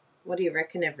 What do you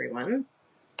reckon, everyone?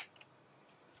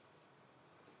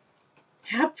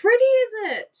 How pretty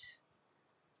is it?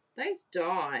 Those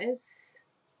dies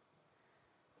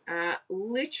are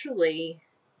literally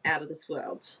out of this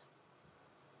world.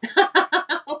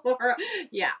 Laura,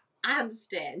 yeah, I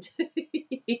understand.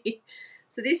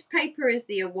 So this paper is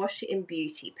the Awash in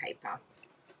Beauty paper.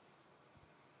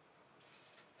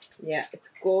 Yeah,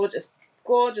 it's gorgeous,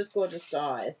 gorgeous, gorgeous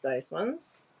dies, those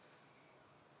ones.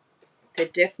 They're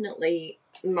definitely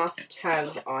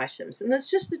must-have items. And there's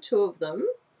just the two of them,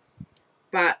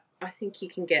 but I think you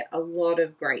can get a lot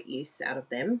of great use out of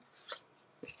them.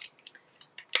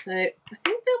 So I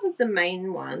think that was the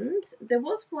main ones. There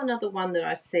was one other one that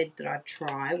I said that I'd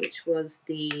try, which was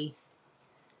the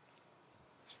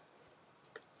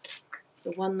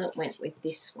one that went with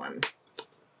this one.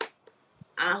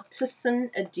 Artisan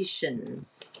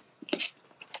Editions.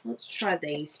 Let's try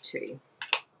these two.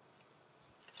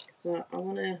 So I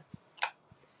want to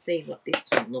see what this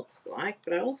one looks like,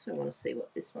 but I also want to see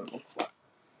what this one looks like.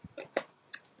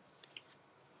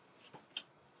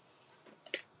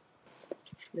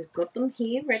 We've got them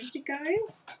here ready to go.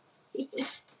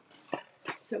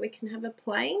 So we can have a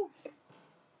play.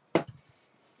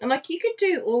 And like you could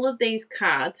do all of these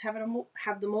cards, have them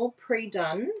all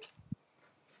pre-done,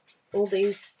 all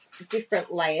these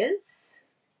different layers,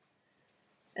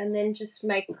 and then just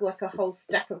make like a whole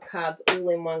stack of cards all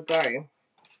in one go.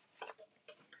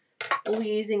 All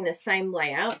using the same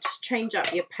layout. Just change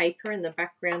up your paper in the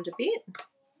background a bit.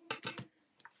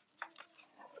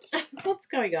 What's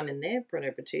going on in there,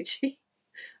 Bruno Bertucci?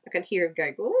 I can hear him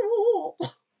go, oh.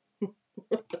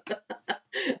 I'm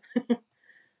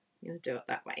going to do it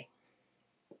that way.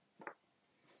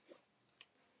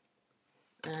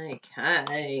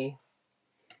 Okay.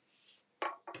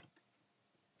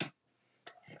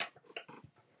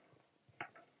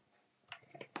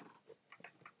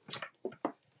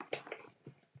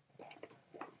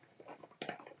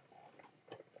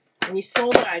 And you saw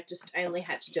that I just only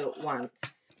had to do it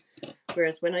once.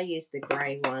 Whereas when I used the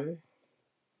grey one,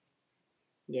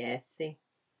 yeah, see?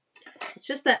 It's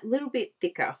just that little bit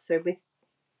thicker. So with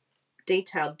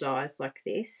detailed dies like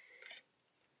this,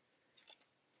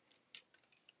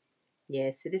 yeah,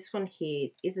 so this one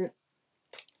here isn't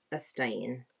a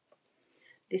stay-in.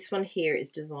 This one here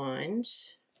is designed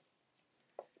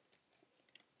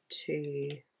to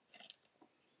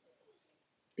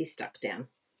be stuck down.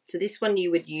 So this one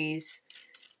you would use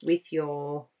with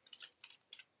your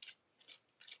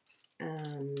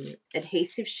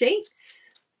adhesive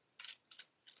sheets.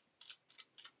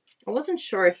 I wasn't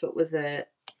sure if it was a,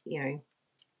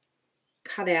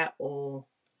 cutout or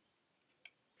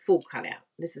full cutout.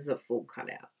 This is a full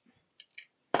cutout.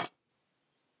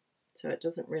 So it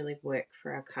doesn't really work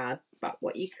for our card. But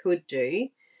what you could do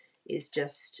is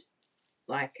just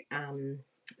like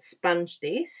sponge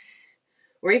this,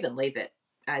 or even leave it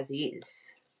as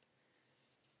is.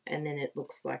 And then it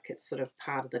looks like it's sort of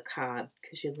part of the card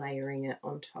because you're layering it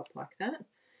on top like that.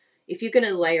 If you're going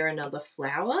to layer another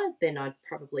flower, then I'd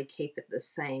probably keep it the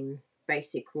same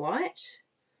basic white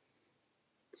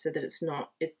so that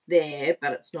it's there,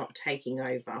 but it's not taking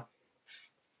over.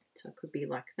 So it could be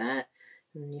like that.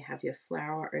 And then you have your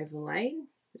flower overlaid.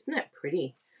 Isn't that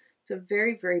pretty? It's a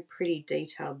very, very pretty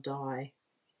detailed die.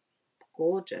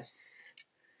 Gorgeous.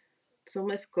 It's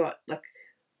almost got like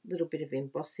a little bit of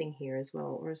embossing here as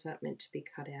well. Or is that meant to be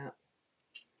cut out?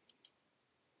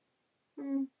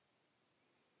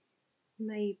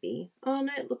 Maybe. Oh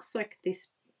no, it looks like these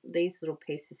little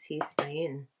pieces here stay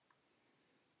in.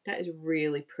 That is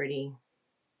really pretty.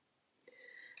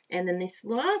 And then this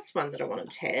last one that I want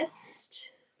to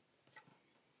test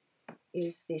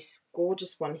is this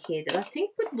gorgeous one here that I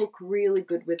think would look really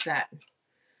good with that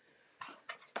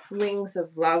Wings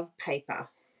of Love paper.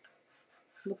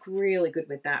 Look really good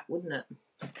with that, wouldn't it?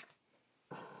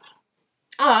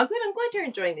 Oh, good. I'm glad you're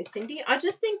enjoying this, Cindy. I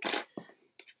just think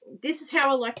this is how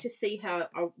I like to see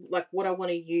what I want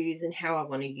to use and how I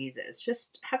want to use it. It's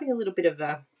just having a little bit of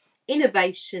a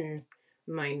innovation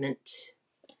moment.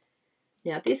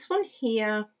 Now this one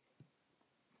here,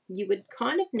 you would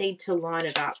kind of need to line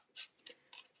it up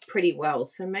pretty well.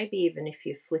 So maybe even if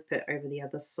you flip it over the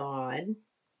other side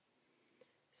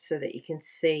so that you can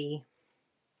see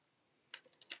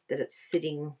that it's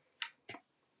sitting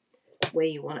where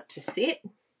you want it to sit.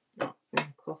 Oh,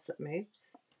 of course it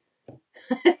moves.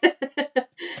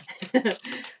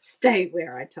 Stay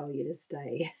where I tell you to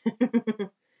stay.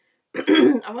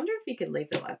 I wonder if you can leave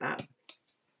it like that.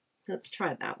 Let's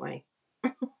try it that way.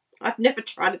 I've never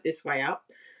tried it this way up.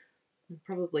 I'm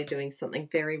probably doing something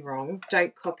very wrong.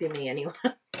 Don't copy me, anyone.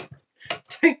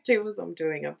 Don't do as I'm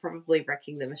doing. I'm probably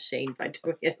wrecking the machine by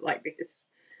doing it like this.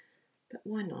 But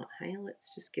why not, hey?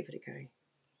 Let's just give it a go.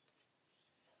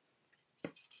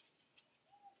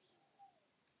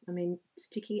 I mean,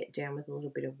 sticking it down with a little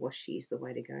bit of washi is the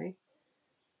way to go.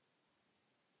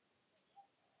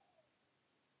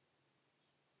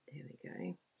 There we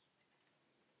go.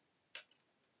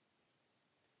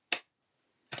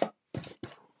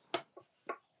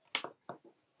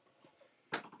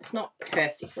 It's not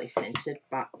perfectly centered,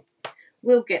 but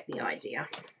we'll get the idea.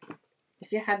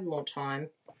 If you had more time,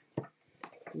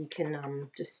 you can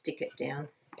just stick it down.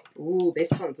 Ooh,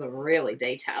 this one's a really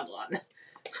detailed one.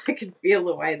 I can feel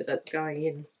the way that it's going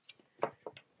in.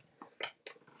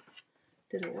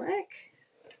 Did it work?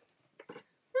 I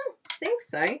think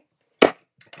so.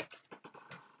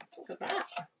 Look at that.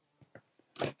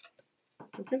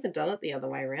 I've never done it the other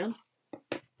way around.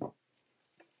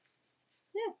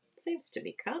 Yeah, it seems to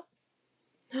be cut.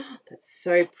 Oh, that's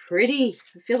so pretty.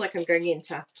 I feel like I'm going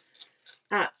into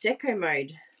Art Deco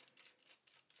mode.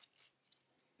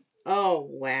 Oh,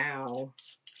 wow.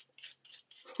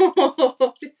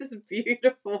 Oh, this is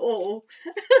beautiful.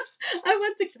 I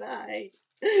want to cry.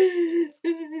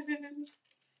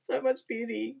 So much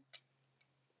beauty.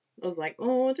 I was like,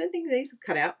 oh, I don't think these are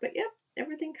cut out, but yep,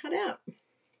 everything cut out.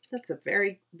 That's a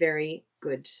very, very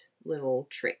good little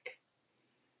trick.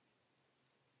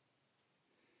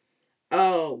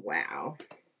 Oh, wow.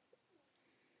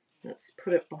 Let's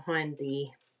put it behind the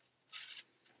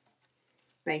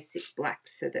basic black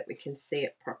so that we can see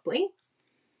it properly.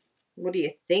 What do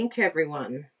you think,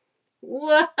 everyone?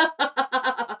 Whoa!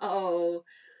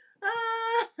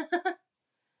 Ah.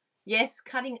 Yes,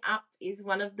 cutting up is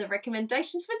one of the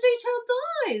recommendations for detailed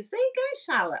dies. There you go,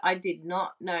 Charlotte. I did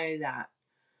not know that.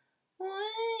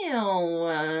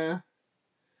 Wow.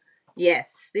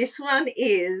 Yes, this one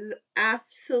is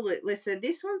absolutely... So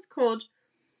this one's called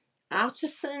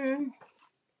Artisan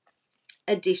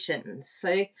Editions.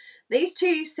 So these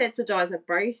two sets of dies are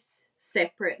both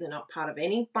separate. They're not part of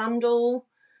any bundle.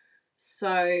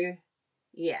 So,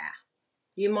 yeah.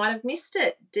 You might have missed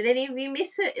it. Did any of you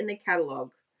miss it in the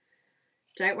catalogue?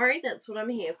 Don't worry, that's what I'm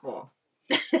here for.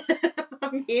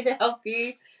 I'm here to help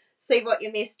you see what you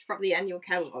missed from the annual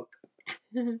catalogue.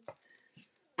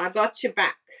 I got your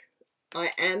back.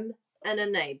 I am an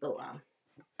enabler.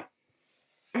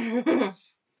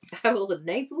 I will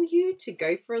enable you to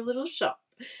go for a little shop.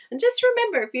 And just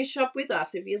remember, if you shop with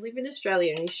us, if you live in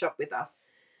Australia and you shop with us,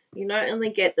 you not only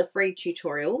get the free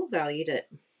tutorial valued at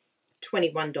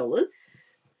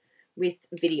 $21 with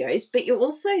videos, but you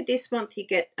also, this month, you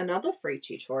get another free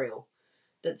tutorial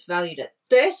that's valued at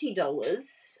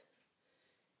 $30,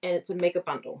 and it's a mega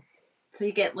bundle. So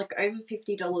you get like over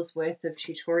 $50 worth of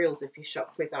tutorials if you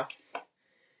shop with us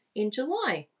in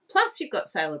July. Plus you've got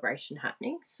celebration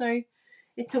happening, so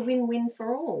it's a win-win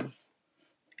for all.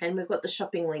 And we've got the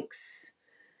shopping links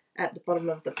at the bottom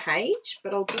of the page,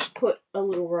 but I'll just put a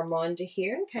little reminder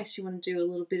here in case you want to do a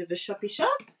little bit of a shoppy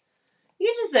shop.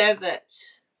 You deserve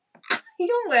it.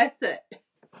 You're worth it.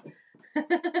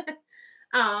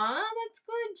 Ah, that's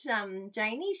good.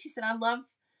 Janie, she said, I love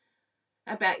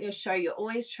about your show. You're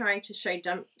always trying to show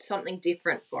something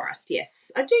different for us.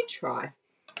 Yes, I do try.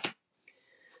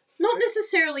 Not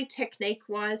necessarily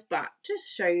technique-wise, but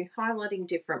just highlighting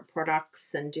different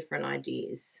products and different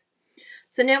ideas.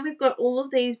 So now we've got all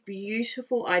of these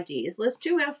beautiful ideas. Let's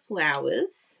do our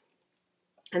flowers,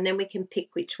 and then we can pick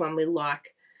which one we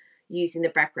like using the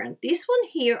background. This one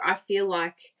here, I feel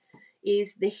like,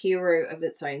 is the hero of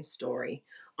its own story.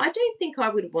 I don't think I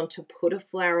would want to put a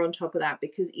flower on top of that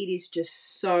because it is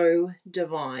just so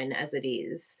divine as it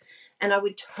is. And I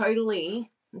would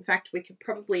totally, in fact, we could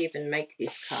probably even make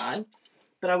this card,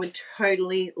 but I would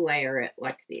totally layer it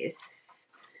like this.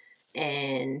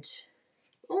 And,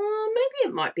 oh, maybe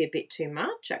it might be a bit too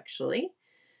much, actually.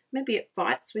 Maybe it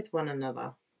fights with one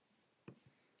another.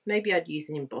 Maybe I'd use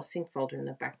an embossing folder in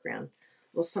the background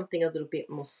or something a little bit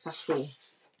more subtle.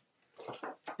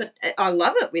 But I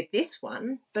love it with this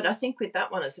one, but I think with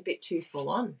that one it's a bit too full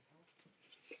on.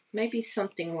 Maybe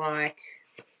something like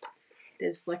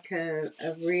There's like a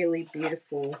really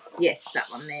beautiful, yes, that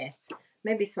one there.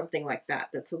 Maybe something like that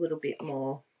that's a little bit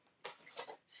more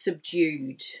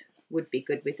subdued would be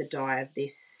good with a die of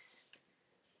this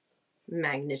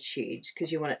magnitude,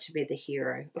 because you want it to be the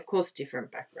hero. Of course,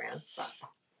 different background, but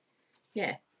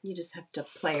yeah, you just have to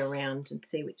play around and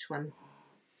see which one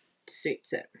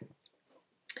suits it.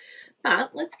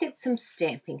 But let's get some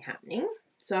stamping happening.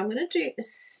 So I'm going to do a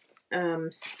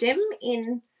stem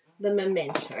in the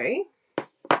Memento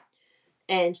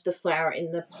and the flower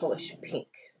in the polished pink.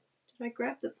 Did I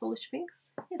grab the polished pink?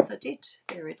 Yes, I did.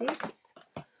 There it is.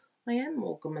 I am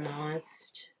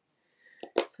organised.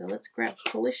 So let's grab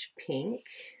polished pink,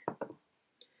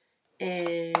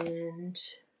 and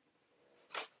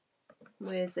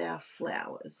where's our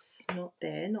flowers? Not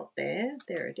there, not there.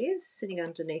 There it is, sitting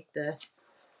underneath the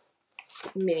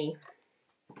mini.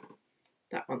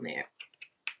 That one there.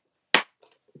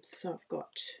 So I've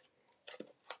got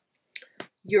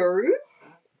you,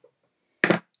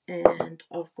 and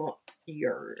I've got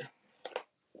you.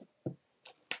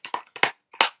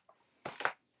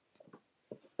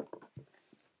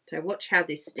 So watch how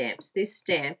this stamps. This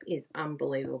stamp is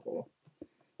unbelievable.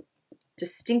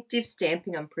 Distinctive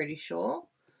stamping, I'm pretty sure.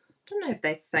 I don't know if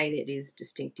they say that it is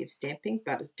distinctive stamping,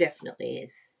 but it definitely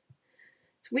is.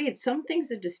 It's weird. Some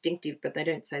things are distinctive, but they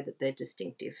don't say that they're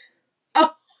distinctive.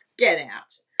 Oh, get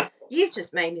out. You've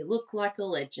just made me look like a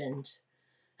legend.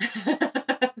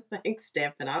 Thanks,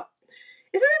 Stampin' Up.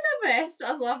 Isn't it the best?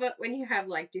 I love it when you have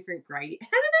like different gradient.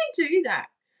 How do they do that?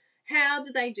 How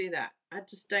do they do that?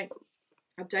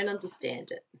 I don't understand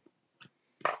it.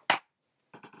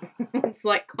 It's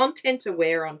like content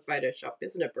aware on Photoshop,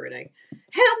 isn't it, Bruno?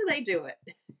 How do they do it?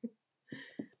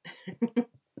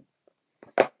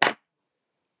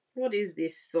 What is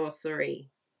this sorcery?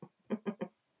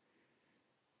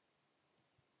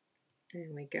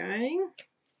 There we go.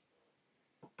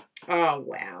 Oh,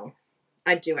 wow.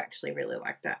 I do actually really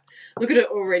like that. Look at it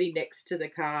already next to the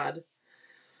card.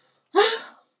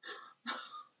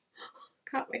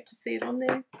 Can't wait to see it on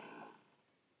there.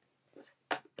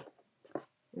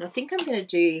 I think I'm going to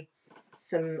do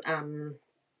some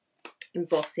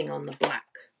embossing on the black.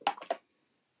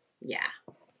 Yeah.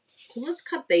 So let's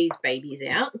cut these babies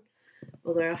out.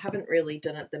 Although I haven't really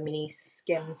done it the mini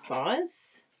stem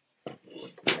size.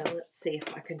 So let's see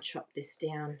if I can chop this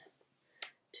down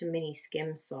to mini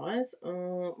stem size.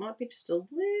 Oh, it might be just a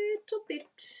little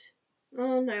bit.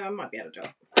 Oh, no, I might be able to do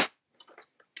it.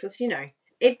 Because, you know,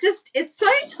 it's so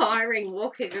tiring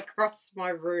walking across my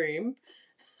room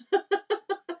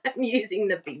and using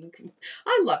the big.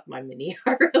 I love my mini,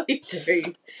 I really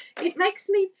do. It makes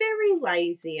me very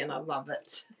lazy and I love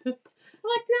it.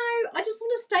 Like, no, I just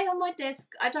want to stay on my desk.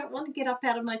 I don't want to get up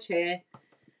out of my chair.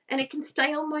 And it can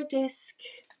stay on my desk.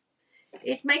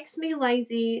 It makes me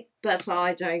lazy, but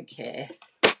I don't care.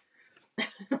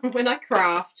 When I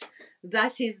craft,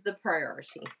 that is the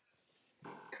priority.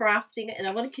 Crafting it, and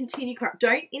I want to continue craft.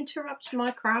 Don't interrupt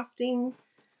my crafting.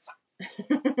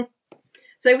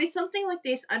 So with something like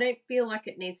this, I don't feel like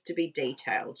it needs to be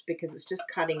detailed because it's just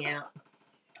cutting out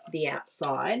the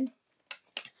outside.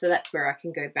 So that's where I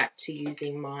can go back to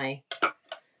using my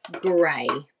grey.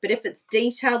 But if it's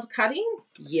detailed cutting,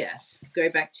 yes, go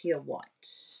back to your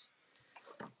white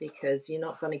because you're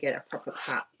not going to get a proper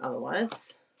cut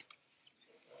otherwise.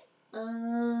 Maybe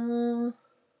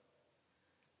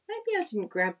I didn't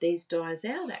grab these dies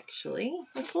out actually.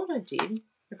 I thought I did.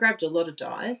 I grabbed a lot of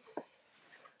dies,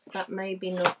 but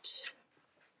maybe not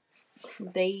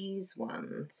these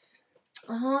ones.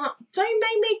 Don't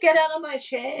make me get out of my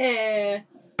chair.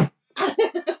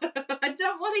 I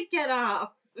don't want to get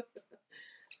up.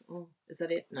 Oh, is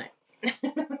that it? No.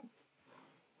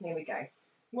 There we go.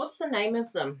 What's the name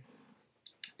of them?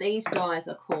 These dies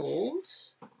are called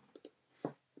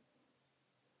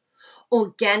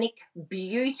Organic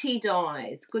Beauty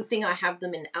dies. Good thing I have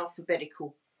them in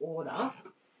alphabetical order.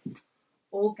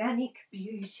 Organic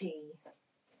Beauty.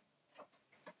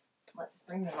 Let's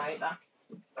bring them over.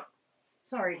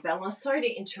 Sorry, Bella. Sorry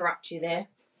to interrupt you there.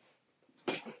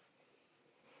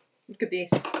 Look at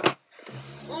this.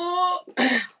 Oh,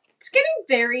 it's getting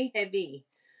very heavy.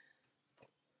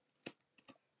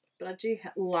 But I do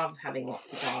love having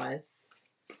lots of dies.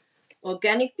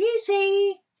 Organic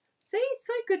Beauty. See, it's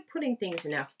so good putting things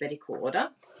in alphabetical order.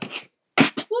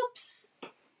 Whoops.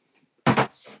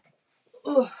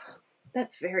 Oh,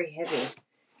 that's very heavy.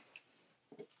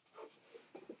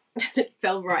 It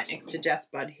fell right next to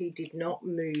Jasper. He did not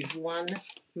move one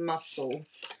muscle.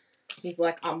 He's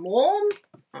like, I'm warm,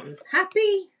 I'm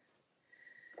happy,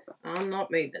 I'm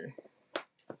not moving.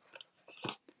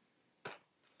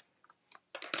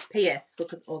 P.S.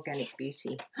 Look at Organic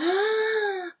Beauty.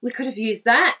 We could have used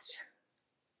that.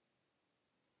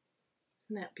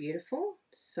 Isn't that beautiful?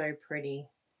 So pretty.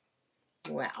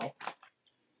 Wow.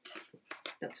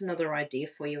 That's another idea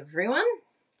for you, everyone.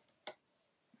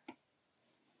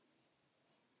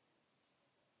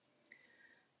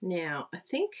 Now, I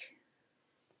think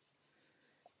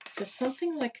for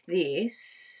something like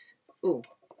this, oh,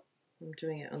 I'm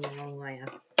doing it on the wrong layer.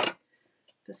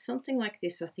 For something like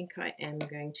this, I think I am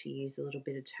going to use a little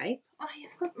bit of tape. Oh,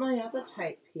 I've got my other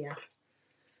tape here.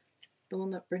 The one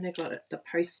that Brenna got it, the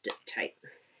post-it tape.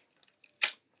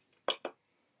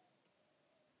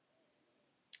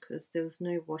 Because there was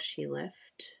no washi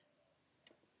left.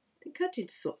 I think I did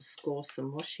sort of score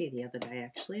some washi the other day,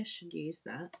 actually. I should use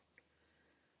that.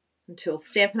 Until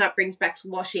Stampin' Up! Brings back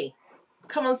washi.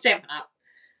 Come on, Stampin' Up!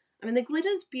 I mean, the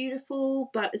glitter's beautiful,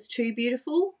 but it's too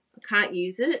beautiful. I can't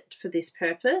use it for this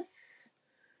purpose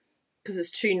because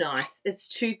it's too nice. It's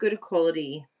too good a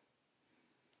quality.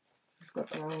 I've got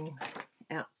the wrong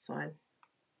outside.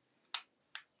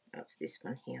 That's this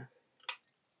one here.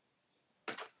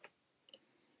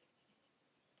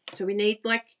 So we need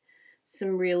like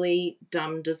some really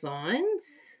dumb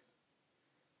designs.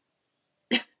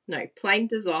 No, plain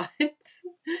designs.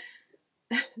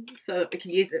 So that we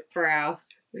can use it for our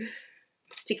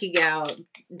sticking our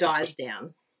dies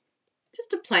down.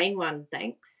 Just a plain one,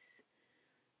 thanks.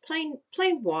 Plain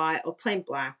white or plain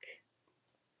black.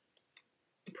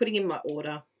 I'm putting in my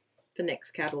order for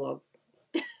next catalogue.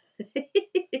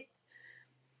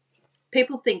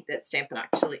 People think that Stampin'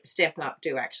 Up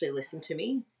do actually listen to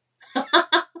me.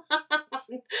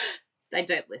 They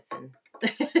don't listen.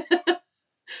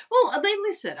 Well, they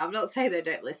listen. I'm not saying they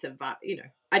don't listen, but, you know,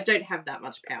 I don't have that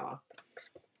much power.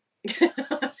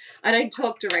 I don't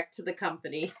talk direct to the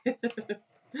company.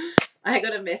 I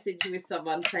got a message with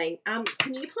someone saying,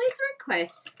 can you please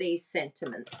request these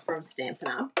sentiments from Stampin'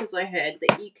 Up? Because I heard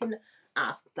that you can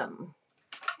ask them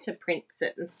to print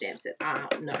certain stamps.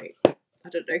 No. I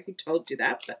don't know who told you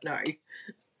that, but no.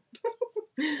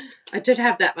 I don't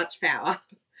have that much power.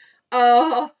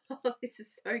 Oh, this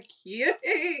is so cute.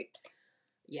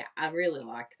 Yeah, I really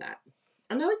like that.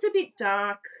 I know it's a bit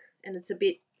dark and it's a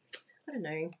bit, I don't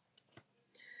know.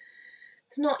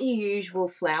 It's not your usual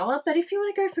flower, but if you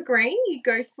want to go for green, you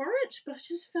go for it. But I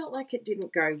just felt like it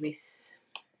didn't go with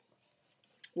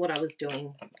what I was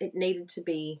doing. It needed to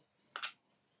be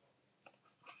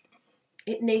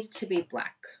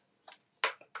black.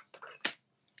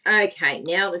 Okay,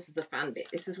 now this is the fun bit.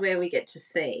 This is where we get to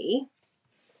see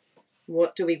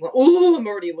what do we want. Oh, I'm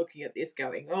already looking at this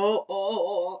going,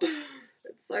 oh,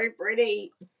 it's so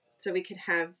pretty. So we could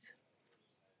have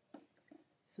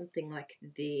something like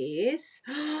this.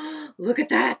 Look at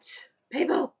that.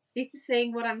 People, are you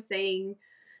seeing what I'm seeing?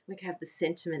 We can have the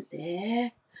sentiment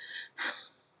there.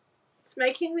 It's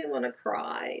making me want to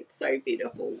cry. It's so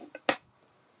beautiful.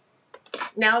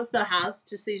 Now it's the hardest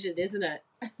decision, isn't it?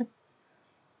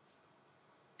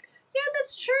 Yeah,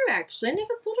 that's true, actually. I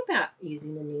never thought about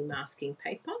using the new masking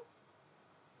paper.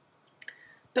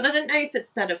 But I don't know if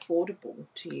it's that affordable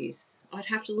to use. I'd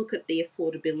have to look at the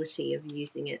affordability of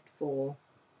using it for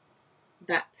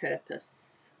that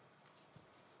purpose.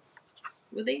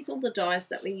 Were these all the dies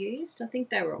that we used? I think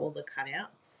they were all the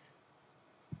cutouts.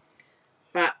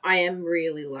 But I am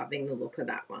really loving the look of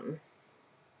that one.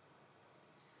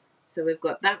 So we've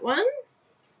got that one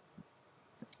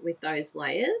with those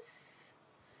layers.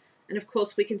 And of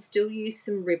course we can still use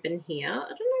some ribbon here. I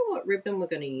don't know what ribbon we're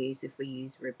going to use if we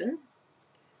use ribbon.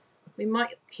 We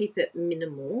might keep it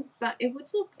minimal, but it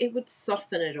would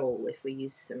soften it all if we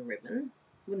use some ribbon,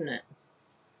 wouldn't it?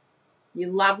 You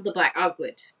love the black. Oh,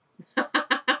 good.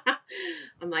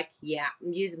 I'm like, yeah,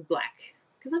 I'm using black.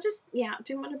 Because I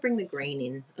do want to bring the green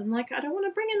in. I'm like, I don't want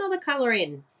to bring another colour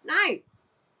in. No,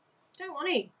 don't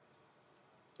want to.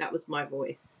 That was my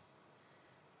voice.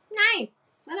 No,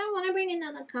 I don't want to bring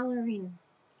another colour in.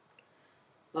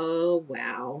 Oh,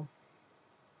 wow.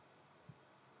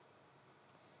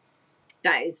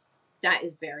 That is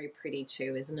very pretty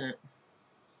too, isn't it?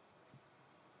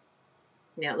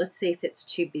 Now, let's see if it's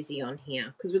too busy on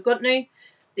here. Because we've got no...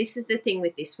 This is the thing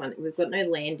with this one. We've got no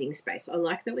landing space. I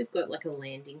like that we've got like a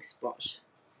landing spot.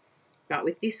 But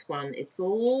with this one, it's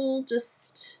all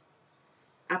just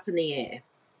up in the air.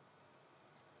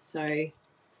 So I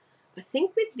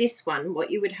think with this one, what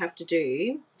you would have to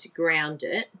do to ground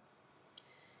it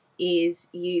is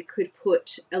you could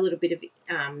put a little bit of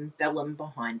vellum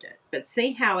behind it. But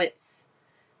see how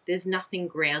there's nothing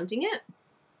grounding it?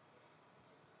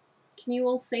 Can you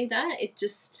all see that? It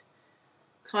just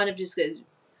kind of just goes...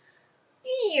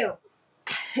 Ew.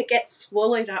 It gets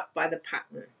swallowed up by the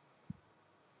pattern.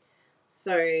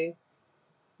 So,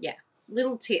 yeah,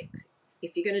 little tip,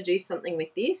 if you're going to do something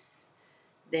with this,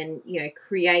 then, you know,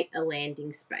 create a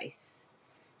landing space.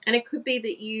 And it could be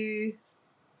that you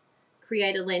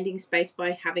create a landing space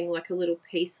by having like a little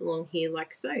piece along here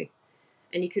like so.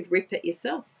 And you could rip it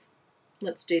yourself.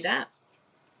 Let's do that.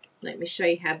 Let me show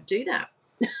you how to do that.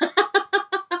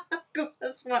 Because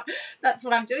that's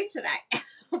what I'm doing today.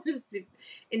 I'm just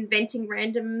inventing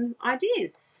random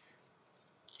ideas.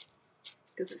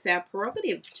 Because it's our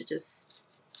prerogative to just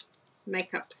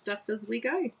make up stuff as we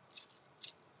go.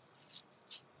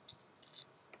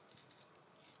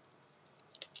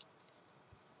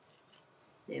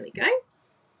 There we go.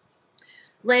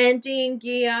 Landing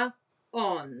gear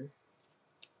on.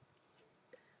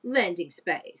 Landing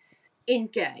space.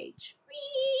 Engage.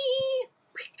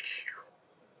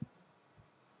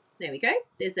 There we go.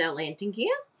 There's our landing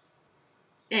gear.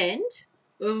 And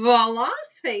voila,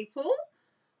 people.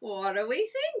 What do we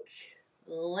think?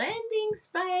 Landing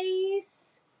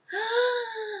space.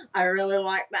 I really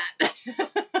like that.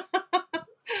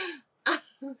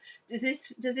 Does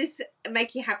this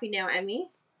make you happy now, Amy?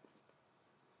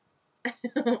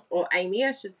 Or Amy,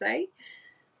 I should say.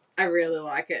 I really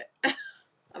like it.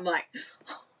 I'm like,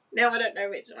 oh, now I don't know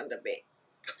which one to pick.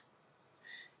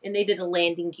 It needed a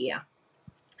landing gear.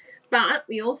 But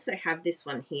we also have this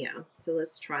one here. So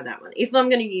let's try that one. If I'm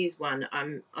going to use one,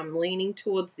 I'm leaning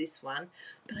towards this one.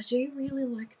 But I do really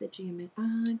like the geometry.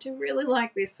 Oh, I do really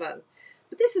like this one.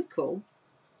 But this is cool.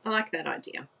 I like that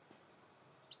idea.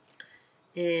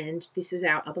 And this is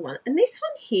our other one. And this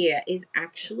one here is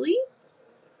actually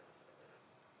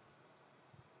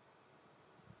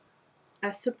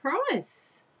a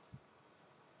surprise.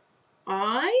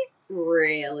 I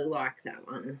really like that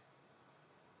one.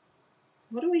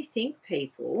 What do we think,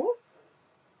 people?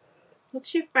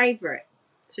 What's your favourite?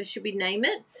 So should we name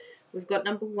it? We've got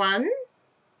number 1,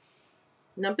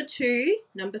 number 2,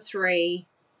 number 3,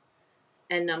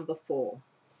 and number 4.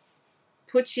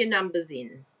 Put your numbers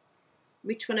in.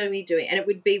 Which one are we doing? And it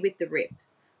would be with the rip.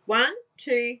 1,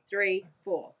 2, 3,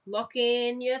 4. Lock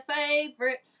in your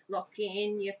favourite. Lock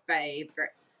in your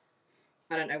favourite.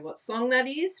 I don't know what song that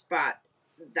is, but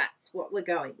that's what we're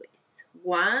going with.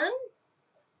 1,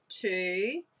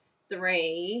 2,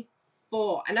 3,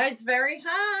 4. I know it's very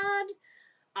hard.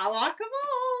 I like them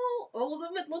all. All of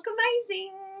them would look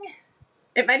amazing.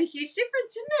 It made a huge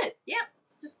difference, didn't it? Yep.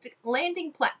 Just a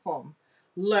landing platform.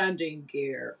 Landing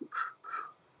gear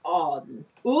on.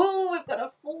 Oh, we've got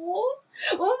a 4.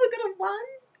 Oh, we've got a 1.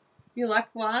 You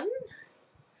like 1?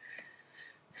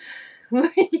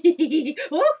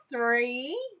 Oh,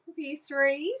 3. A few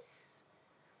 3s.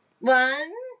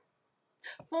 1,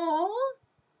 4.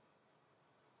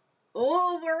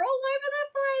 Oh, we're all over the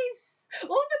place.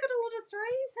 Oh, we've got a lot of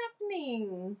 3s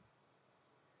happening.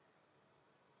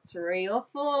 3 or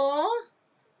 4.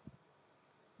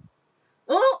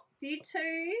 Oh, a few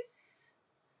 2s.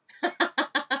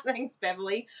 Thanks,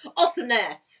 Beverly.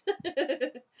 Awesomeness.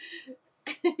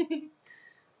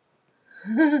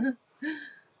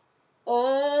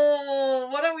 Oh,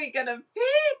 what are we gonna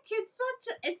pick?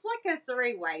 It's like a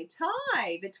 3-way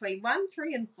tie between 1,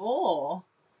 3, and 4.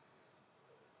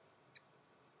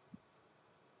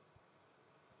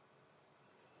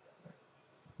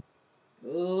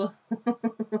 Ooh.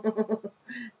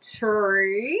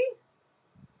 True.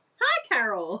 Hi,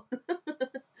 Carol.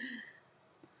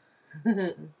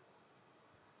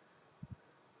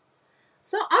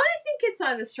 So I think it's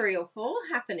either 3 or 4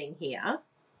 happening here.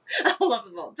 I love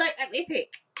them all. Don't let me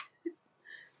pick.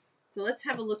 So let's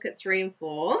have a look at 3 and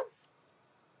 4.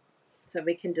 So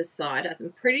we can decide.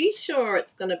 I'm pretty sure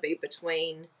it's going to be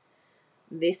between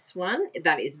this one.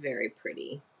 That is very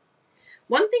pretty.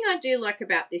 One thing I do like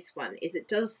about this one is it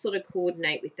does sort of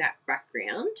coordinate with that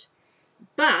background.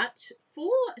 But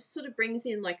 4 sort of brings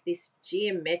in like this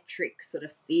geometric sort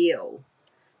of feel,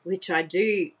 which I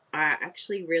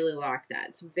actually really like that.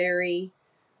 It's very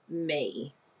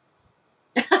me.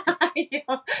 3.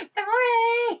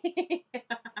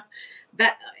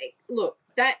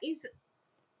 That is,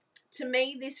 to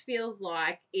me, this feels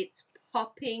like it's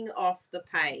popping off the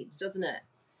page, doesn't it?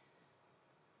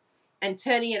 And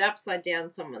turning it upside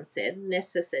down, someone said.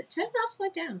 Nessa said, turn it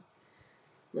upside down.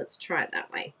 Let's try it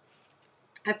that way.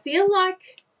 I feel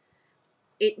like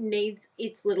it needs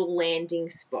its little landing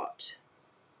spot.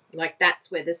 Like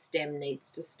that's where the stem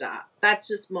needs to start. That's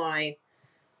just my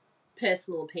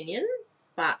personal opinion,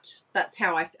 but that's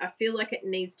how I feel like it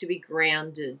needs to be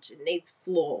grounded. It needs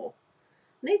floor.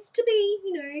 It needs to be,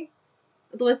 you know,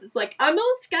 otherwise it's like, I'm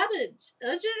all scattered.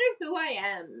 I don't know who I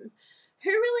am.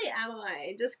 Who really am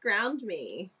I? Just ground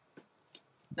me.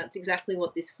 That's exactly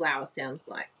what this flower sounds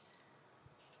like.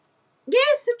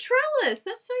 Yes, a trellis.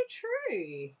 That's so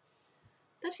true.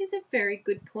 That is a very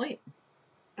good point.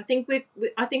 I think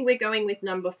we're going with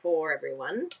number 4,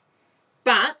 everyone.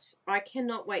 But I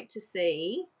cannot wait to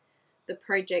see the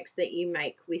projects that you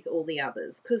make with all the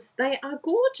others because they are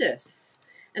gorgeous.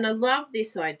 And I love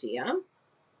this idea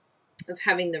of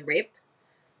having the rip,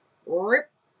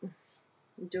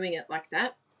 doing it like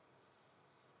that.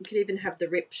 You could even have the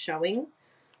rip showing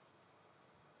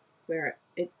where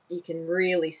you can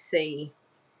really see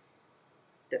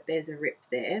that there's a rip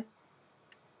there.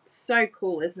 So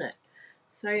cool, isn't it?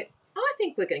 So I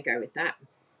think we're going to go with that.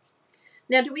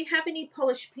 Now, do we have any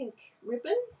polished pink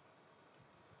ribbon?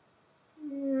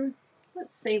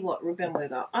 Let's see what ribbon we've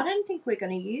got. I don't think we're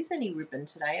going to use any ribbon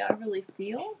today, I really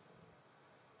feel.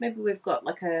 Maybe we've got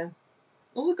like a...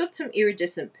 Oh, we've got some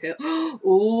iridescent pearl.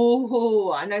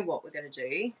 Oh, I know what we're going to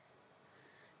do.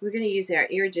 We're going to use our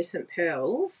iridescent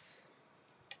pearls.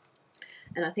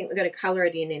 And I think we're going to colour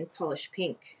it in polished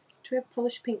pink. Do we have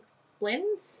polished pink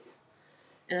blends?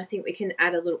 And I think we can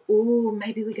add a little... Oh,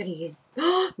 maybe we're going to use...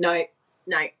 No,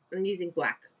 I'm using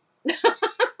black.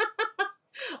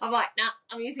 I'm like, nah,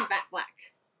 I'm using matte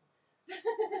black.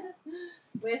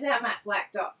 Where's our matte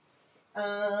black dots?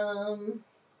 I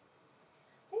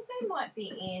think they might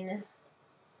be in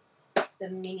the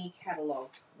mini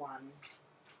catalogue one.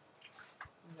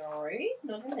 No,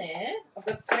 not in there. I've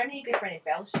got so many different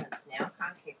embellishments now, I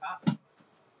can't keep up.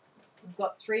 We've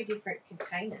got 3 different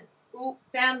containers. Oh,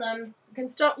 found them. You can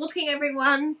stop looking,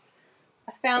 everyone.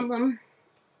 I found them.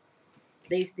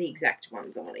 These are the exact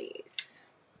ones I want to use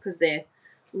because they're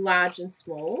large and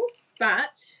small,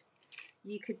 but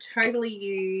you could totally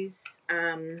use,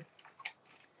 like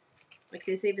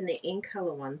there's even the in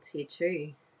colour ones here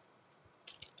too.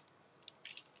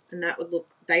 And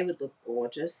they would look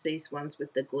gorgeous, these ones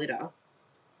with the glitter.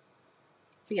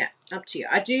 But yeah, up to you.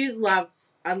 I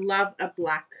love a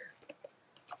black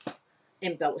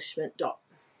embellishment dot.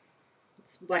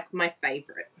 It's like my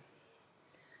favourite.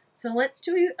 So let's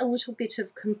do a little bit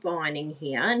of combining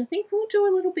here. And I think we'll do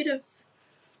a little bit of,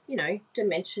 you know,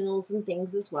 dimensionals and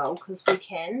things as well because we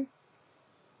can.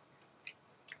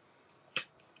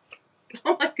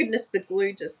 Oh my goodness, the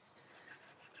glue just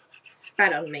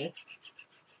spat on me.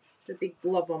 The big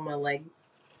blob on my leg.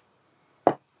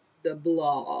 The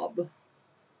blob.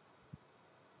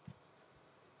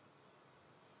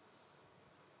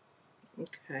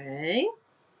 Okay.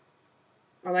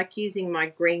 I like using my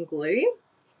green glue.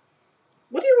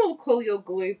 What do you all call your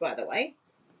glue, by the way?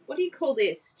 What do you call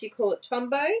this? Do you call it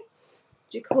Tombow?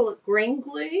 Do you call it green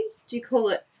glue? Do you call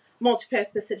it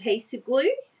multi-purpose adhesive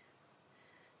glue?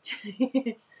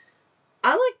 I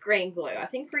like green glue. I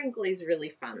think green glue is really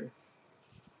fun.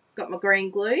 Got my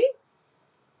green glue.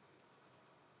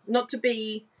 Not to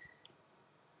be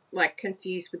like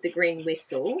confused with the green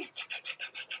whistle.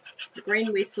 The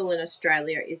green whistle in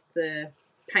Australia is the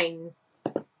pain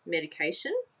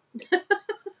medication.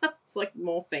 It's like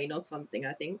morphine or something,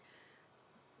 I think,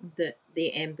 that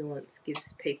the ambulance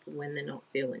gives people when they're not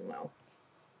feeling well.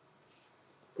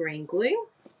 Green glue.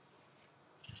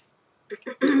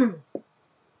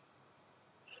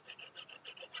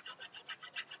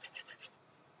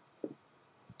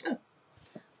 Oh,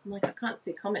 I'm like, I can't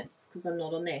see comments because I'm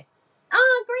not on there.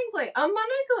 Ah, green glue. Oh,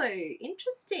 mono glue.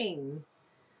 Interesting.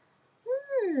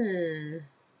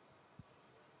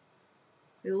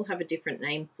 We all have a different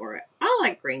name for it. I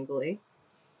like green glue.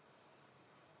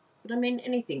 But I mean,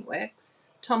 anything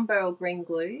works. Tombow or green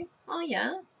glue. Oh,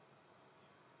 yeah.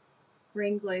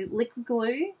 Green glue. Liquid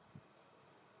glue.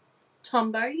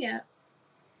 Tombow, yeah.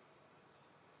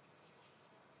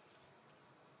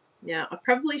 Now, I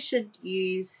probably should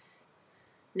use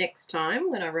next time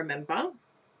when I remember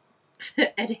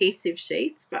adhesive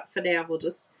sheets, but for now we'll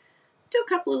just do a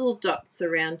couple of little dots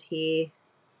around here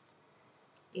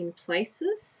in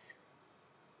places.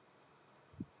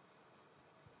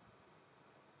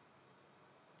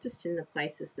 Just in the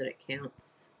places that it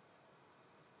counts.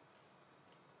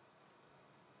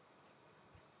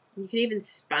 You can even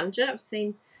sponge it. I've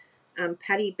seen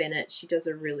Patty Bennett, she does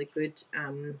a really good,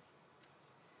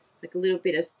 like a little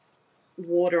bit of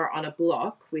water on a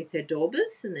block with her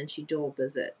daubers, and then she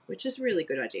daubers it, which is a really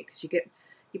good idea because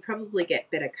you probably get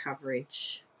better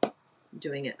coverage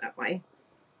doing it that way.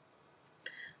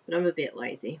 But I'm a bit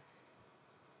lazy.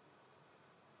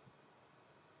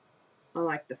 I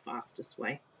like the fastest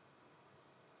way.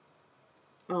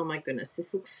 Oh my goodness,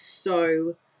 this looks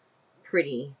so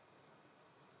pretty.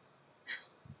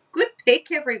 Good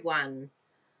pick, everyone.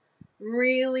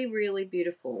 Really, really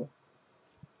beautiful.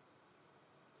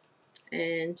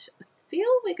 And I feel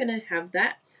we're going to have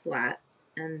that flat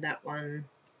and that one.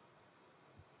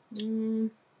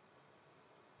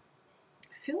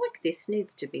 feel like this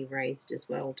needs to be raised as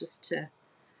well, just to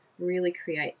really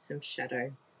create some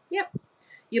shadow. Yep,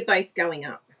 you're both going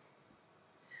up.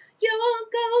 You're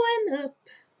going up.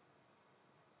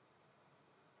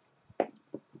 I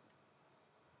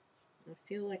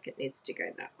feel like it needs to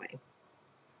go that way.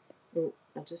 Oh,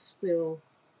 I just will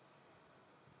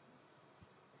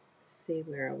see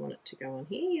where I want it to go on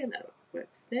here. Yeah, that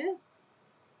works there.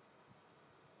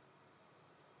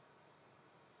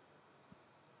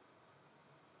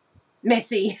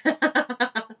 Messy.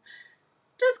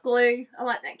 Just glue. I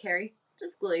like that, Kerry.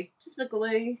 Just glue. Just the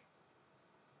glue.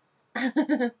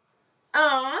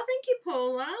 Oh, thank you,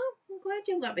 Paula. I'm glad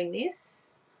you're loving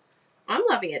this. I'm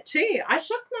loving it too. I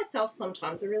shock myself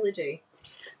sometimes, I really do.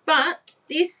 But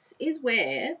this is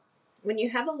where, when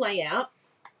you have a layout,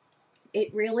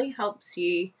 it really helps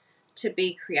you to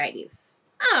be creative.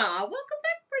 Ah, welcome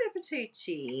back,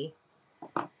 Bertucci.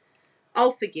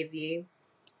 I'll forgive you.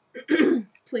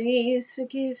 Please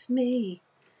forgive me.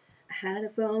 I had a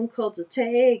phone call to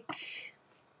take.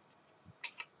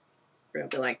 But I'll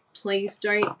be like, please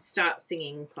don't start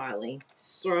singing, Kylie.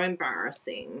 So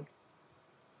embarrassing.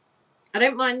 I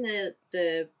don't mind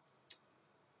the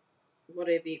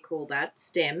whatever you call that,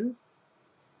 stem.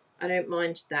 I don't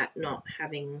mind that not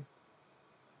having.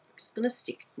 I'm just going to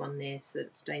stick one there so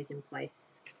it stays in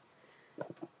place.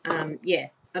 Yeah,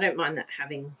 I don't mind that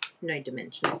having no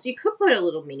dimensions. You could put a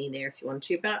little mini there if you want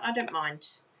to, but I don't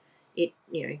mind it,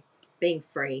 you know, being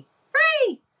free.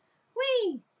 Free!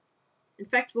 Whee! In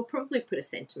fact, we'll probably put a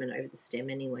sentiment over the stem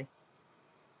anyway.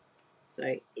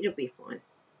 So it'll be fine.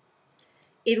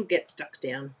 It'll get stuck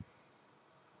down.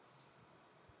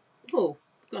 Oh,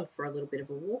 gone for a little bit of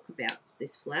a walkabout,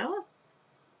 this flower.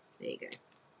 There you go.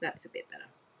 That's a bit better.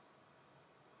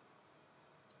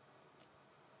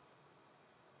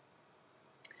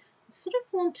 I sort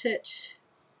of want it.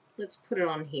 Let's put it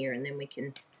on here, and then we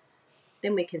can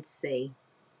see.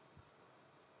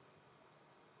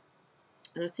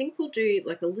 And I think we'll do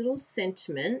like a little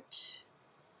sentiment.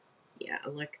 Yeah, I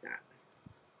like that.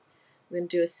 I'm going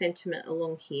to do a sentiment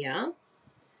along here,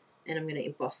 and I'm going to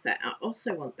emboss that. I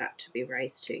also want that to be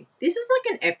raised too. This is like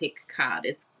an epic card.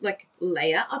 It's like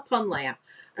layer upon layer.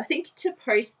 I think to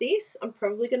post this, I'm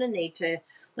probably going to need to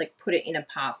like put it in a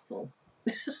parcel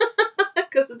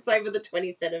because it's over the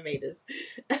 20 centimeters.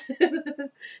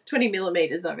 20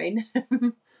 millimeters, I mean.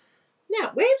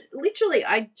 Now, where literally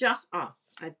here they are.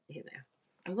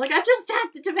 I was like, I just had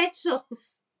the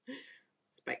dimensionals.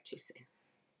 Spoke too soon.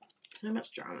 So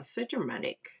much drama, so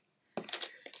dramatic.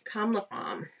 Calm the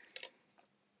farm.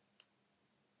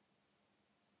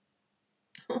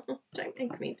 Don't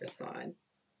make me decide.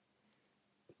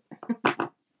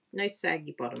 No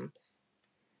saggy bottoms.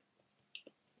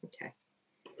 Okay.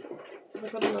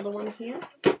 I've got another one here.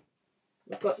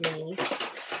 I've got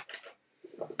minis.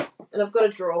 And I've got a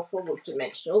drawer full of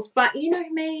dimensionals. But you know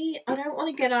me, I don't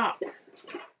want to get up.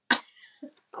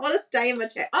 I want to stay in my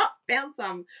chair. Oh, found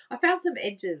some. I found some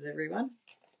edges, everyone.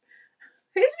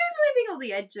 Who's been leaving all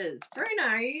the edges?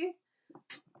 Bruno.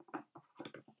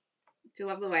 Do you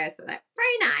love the way I said that?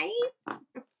 Bruno.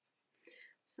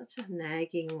 Such a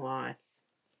nagging wife.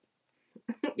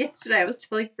 Yesterday I was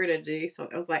telling Bruno to do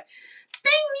something. I was like,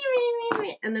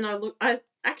 ding, and then I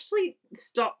actually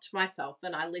stopped myself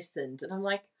and I listened, and I'm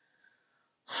like,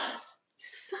 oh, you're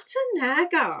such a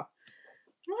nagger.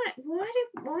 Right,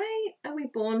 why are we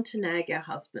born to nag our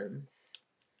husbands?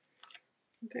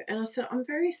 And I said, I'm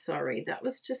very sorry. That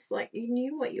was just like, you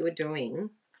knew what you were doing.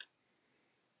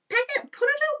 Pack it, put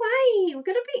it away. We're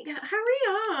going to hurry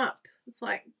up. It's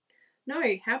like, no,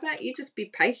 how about you just be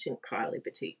patient, Kylie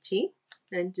Bertucci,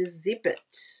 and just zip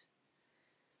it.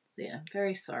 Yeah,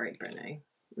 very sorry, Bruno.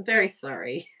 I'm very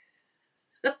sorry.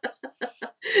 I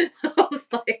was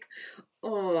like,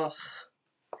 oh,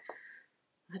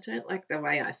 I don't like the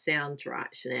way I sound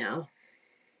right now.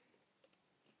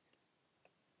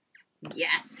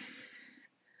 Yes.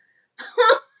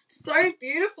 So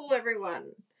beautiful,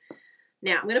 everyone.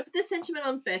 Now, I'm going to put the sentiment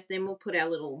on first, then we'll put our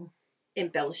little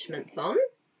embellishments on.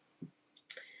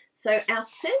 So our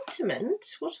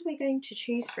sentiment, what are we going to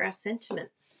choose for our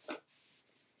sentiment?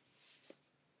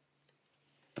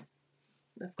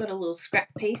 I've got a little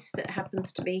scrap piece that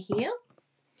happens to be here.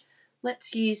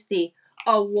 Let's use the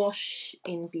Awash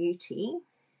in Beauty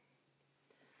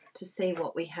to see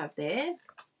what we have there.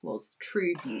 Well, it's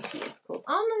True Beauty, it's called.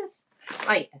 Oh,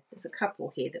 yeah, there's a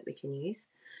couple here that we can use.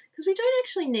 Because we don't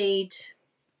actually need,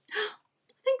 I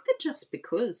think that just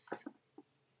because.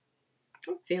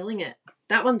 I'm feeling it.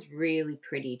 That one's really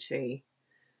pretty too.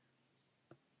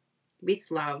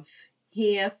 With love,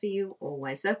 here for you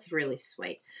always. That's really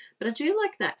sweet. But I do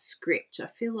like that script. I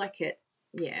feel like it,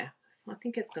 yeah, I I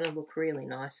think it's going to look really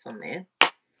nice on there.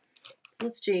 So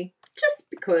let's do just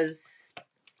because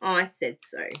I said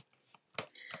so.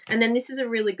 And then this is a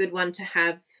really good one to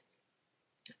have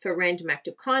for random act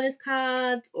of kindness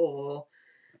cards, or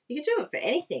you can do it for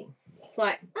anything. It's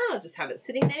like, oh, I'll just have it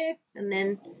sitting there, and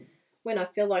then when I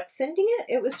feel like sending it,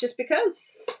 it was just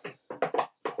because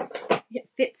it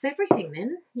fits everything.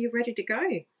 Then you're ready to go.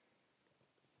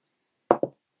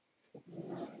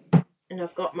 And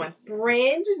I've got my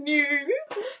brand new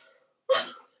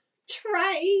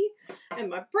tray and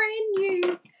my brand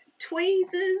new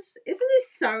tweezers. Isn't this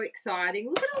so exciting?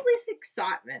 Look at all this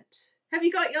excitement. Have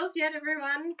you got yours yet,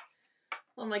 everyone?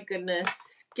 Oh my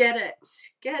goodness. Get it.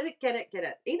 Get it, get it, get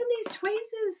it. Even these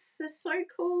tweezers are so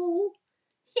cool.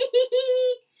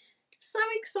 So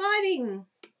exciting.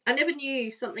 I never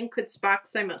knew something could spark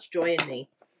so much joy in me.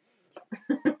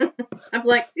 I'm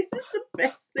like, this is the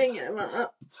best thing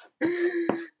ever.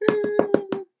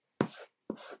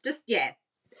 Just, yeah,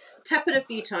 tap it a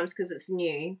few times because it's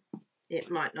new. It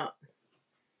might not.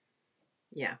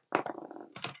 Yeah.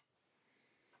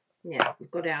 Yeah,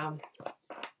 we've got our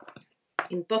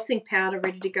embossing powder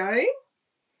ready to go.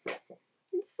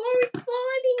 It's so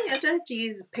exciting. I don't have to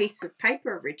use a piece of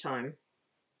paper every time.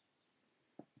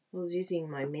 I was using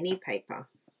my mini paper.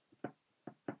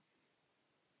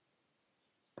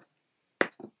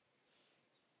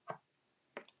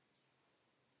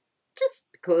 Just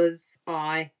because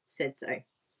I said so.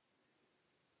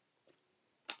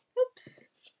 Oops.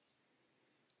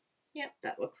 Yep,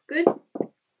 that looks good.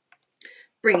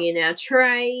 Bring in our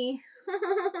tray.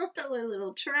 Hello,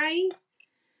 little tray.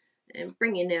 And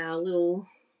bring in our little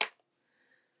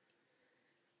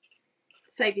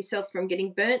save yourself from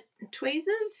getting burnt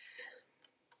tweezers.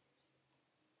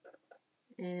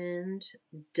 And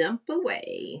dump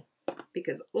away,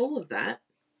 because all of that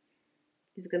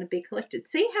is going to be collected.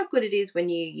 See how good it is when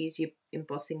you use your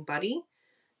embossing buddy?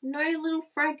 No little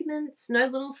fragments, no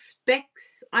little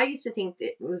specks. I used to think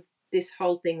that this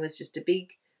whole thing was just a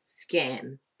big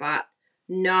scam, but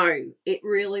no, it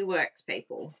really works,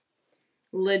 people.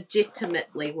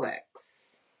 Legitimately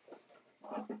works.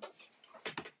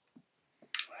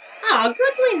 Oh,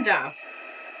 good, Linda.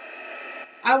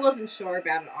 I wasn't sure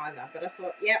about it either, but I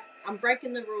thought, yep, I'm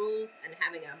breaking the rules and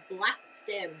having a black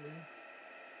stem.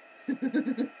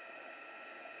 It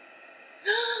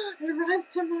arrives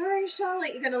tomorrow,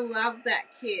 Charlotte. You're going to love that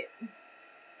kit.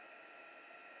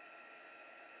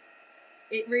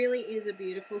 It really is a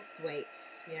beautiful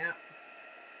suite. Yeah.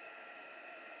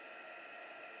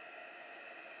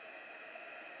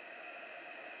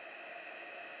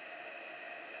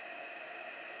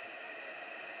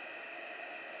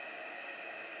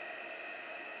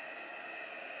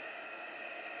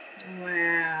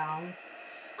 Wow.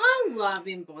 I love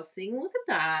embossing. Look at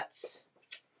that.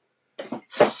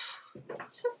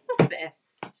 It's just the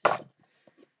best.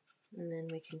 And then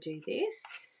we can do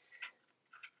this.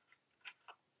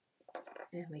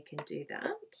 And we can do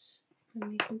that.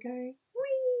 And we can go,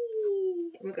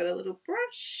 whee! And we've got a little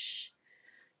brush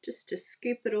just to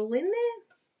scoop it all in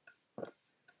there.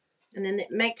 And then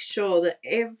it makes sure that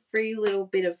every little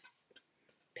bit of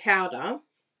powder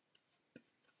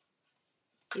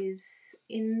is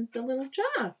in the little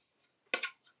jar.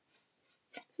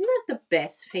 Isn't that the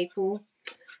best, people?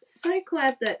 So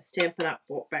glad that Stampin' Up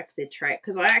brought back their tray,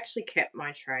 because I actually kept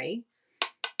my tray.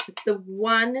 It's the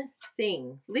one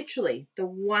thing, literally the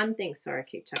one thing, sorry I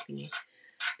keep tapping you,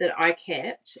 that I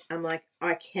kept. I'm like,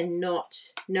 I cannot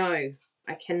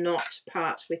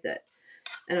part with it.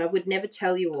 And I would never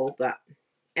tell you all, but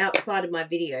outside of my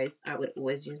videos, I would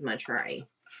always use my tray.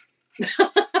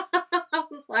 I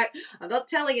was like, I'm not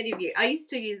telling any of you. I used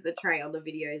to use the tray on the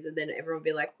videos, and then everyone would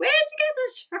be like, where'd you get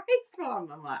the tray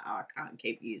from? I'm like, oh, I can't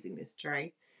keep using this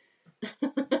tray.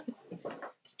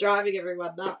 It's driving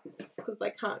everyone nuts because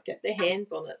they can't get their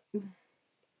hands on it.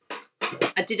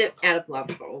 I did it out of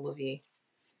love for all of you.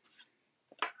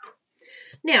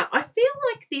 Now, I feel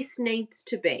like this needs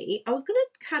to be, I was going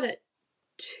to cut it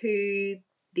to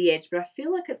the edge, but I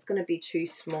feel like it's going to be too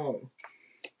small.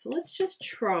 So let's just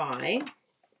try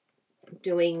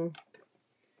doing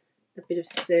a bit of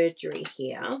surgery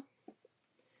here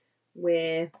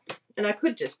where, and I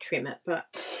could just trim it, but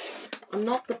I'm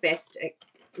not the best at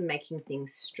making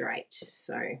things straight.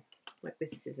 So like with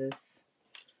scissors.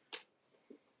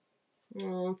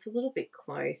 Oh, it's a little bit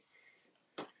close.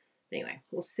 Anyway,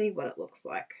 we'll see what it looks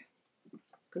like.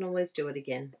 Can always do it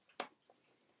again.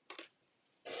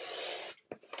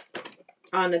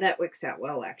 Oh no, that works out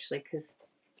well actually, because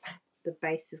the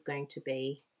base is going to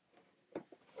be,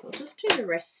 I'll just do the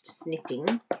rest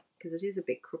snipping because it is a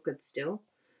bit crooked still.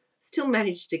 Still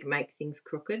managed to make things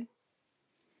crooked.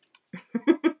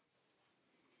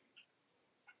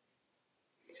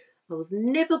 I was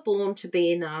never born to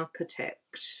be an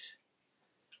architect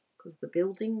because the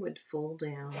building would fall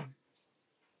down.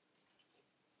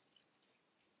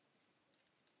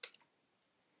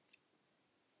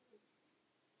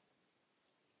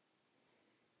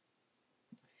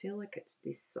 I feel like it's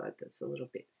this side that's a little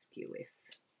bit skewy.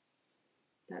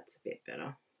 That's a bit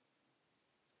better.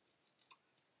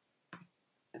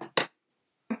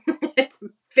 It's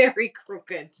very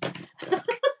crooked.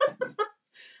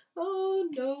 Oh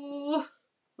no.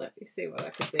 Let me see what I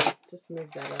can do. Just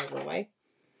move that out of the way.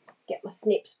 Get my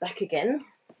snips back again.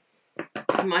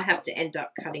 I might have to end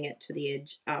up cutting it to the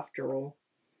edge after all.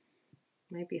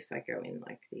 Maybe if I go in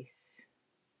like this.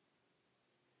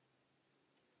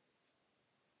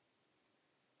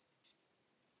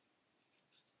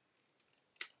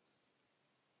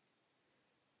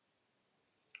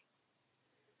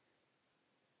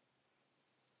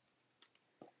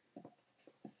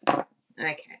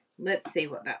 Okay, let's see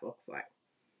what that looks like.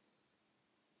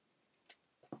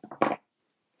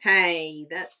 Hey,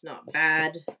 that's not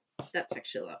bad. That's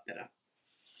actually a lot better.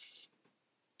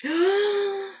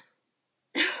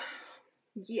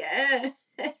 Yes.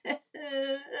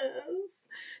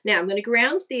 Now I'm going to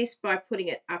ground this by putting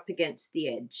it up against the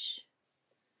edge.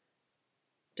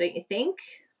 Don't you think?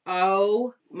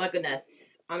 Oh my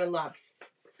goodness. I'm in love.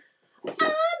 I'm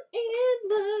in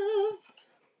love.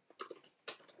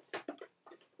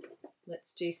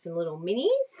 Let's do some little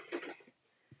minis.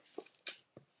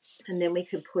 And then we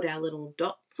can put our little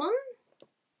dots on.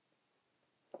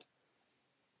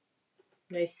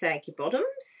 No saggy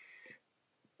bottoms.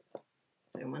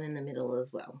 So one in the middle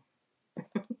as well.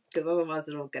 Because otherwise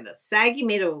it'll get a saggy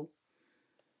middle.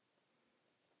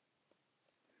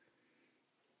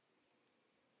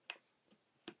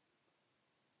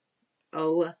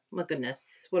 Oh my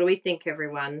goodness. What do we think,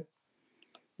 everyone?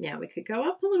 Now we could go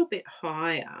up a little bit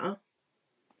higher.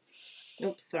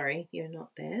 Oops, sorry, you're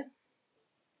not there.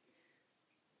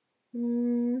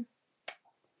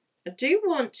 I do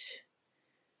want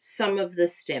some of the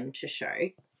stem to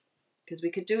show because we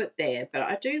could do it there, but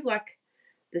I do like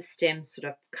the stem sort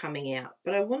of coming out,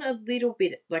 but I want a little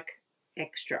bit like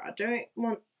extra. I don't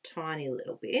want tiny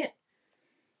little bit.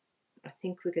 I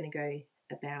think we're going to go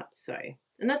about so,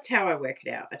 and that's how I work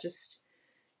it out. I just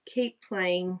keep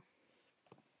playing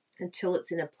until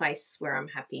it's in a place where I'm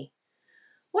happy.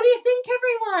 What do you think,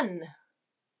 everyone?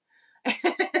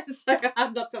 So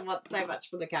I'm not to want so much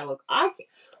for the catalogue. I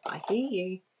hear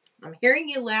you. I'm hearing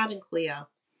you loud and clear.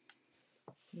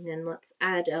 And then let's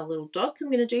add our little dots. I'm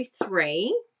going to do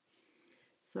 3.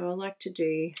 So I like to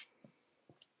do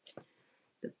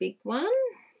the big one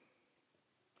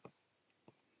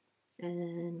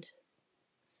and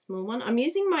small one. I'm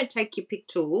using my Take Your Pick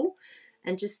tool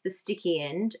and just the sticky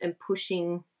end and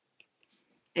pushing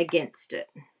against it.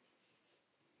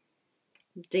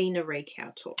 Dina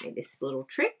Rekow taught me this little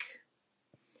trick.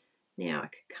 Now I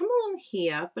could come along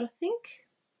here, but I think,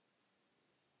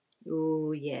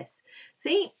 oh yes.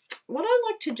 See, what I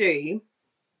like to do,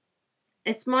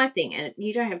 it's my thing, and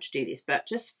you don't have to do this, but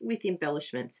just with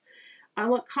embellishments, I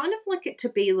kind of like it to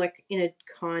be like in a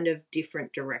kind of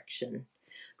different direction.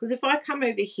 Because if I come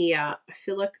over here, I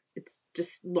feel like it's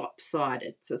just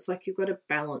lopsided. So it's like you've got to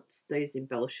balance those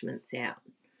embellishments out.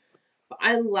 But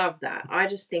I love that. I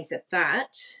just think that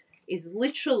that is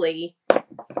literally,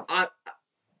 I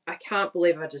can't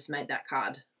believe I just made that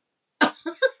card. And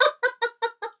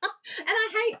I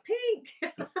hate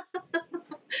pink.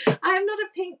 I am not a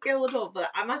pink girl at all, but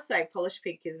I must say polished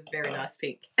pink is a very nice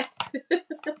pink. So what do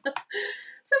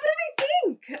I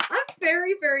think? I'm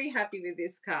very, very happy with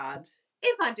this card.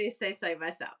 If I do say so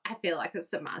myself. I feel like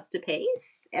it's a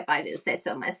masterpiece, if I do say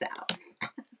so myself.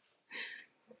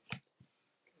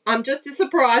 I'm just as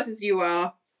surprised as you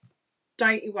are.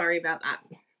 Don't you worry about that.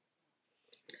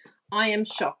 I am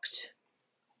shocked.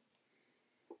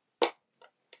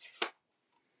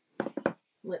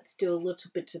 Let's do a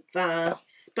little bit of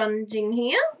sponging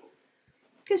here.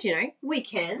 Because, you know, we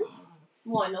can.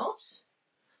 Why not?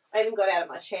 I even got out of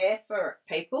my chair for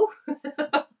people.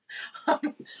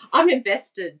 I'm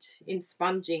invested in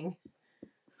sponging.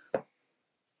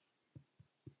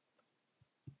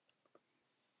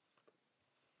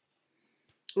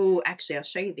 Oh, actually, I'll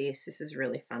show you this. This is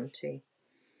really fun too.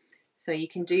 So you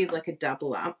can do like a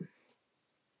double up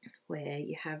where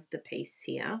you have the piece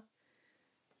here.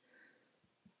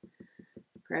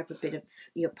 Grab a bit of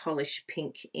your polished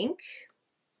pink ink.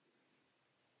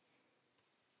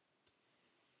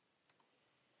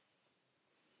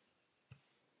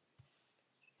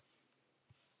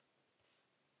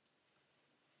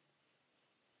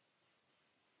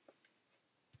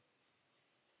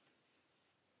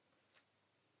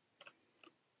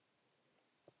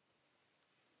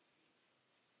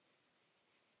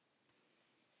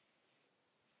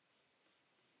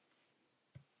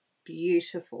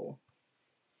 Beautiful.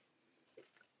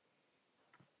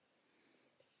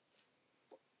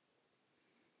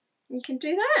 You can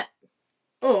do that.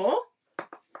 Or,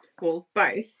 well,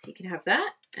 both. You can have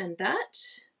that and that,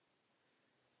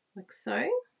 like so.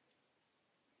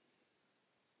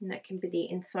 And that can be the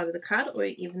inside of the card, or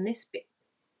even this bit.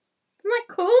 Isn't that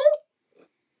cool?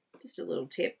 Just a little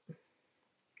tip.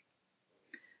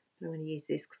 I'm going to use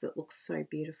this because it looks so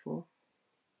beautiful.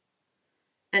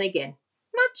 And again,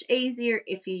 much easier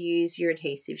if you use your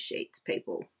adhesive sheets,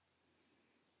 people.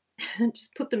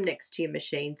 Just put them next to your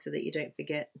machine so that you don't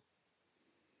forget.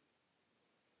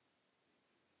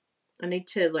 I need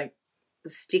to like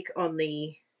stick on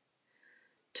the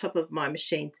top of my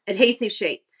machines. Adhesive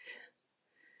sheets.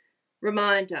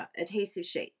 Reminder, adhesive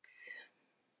sheets.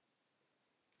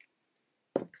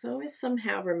 Because I always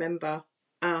somehow remember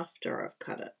after I've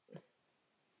cut it,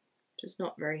 which is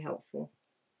not very helpful.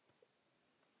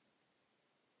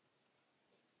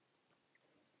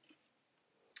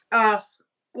 Ah,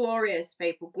 glorious,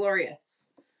 people,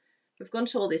 glorious. We've gone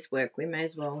to all this work, we may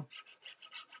as well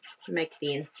make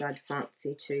the inside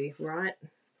fancy too, right?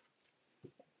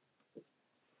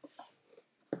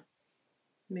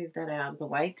 Move that out of the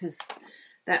way because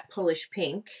that polished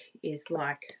pink is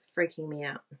like freaking me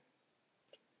out.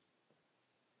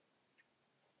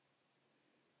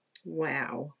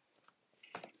 Wow.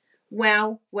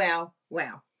 Wow, wow,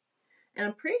 wow. And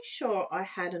I'm pretty sure I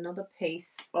had another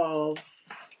piece of,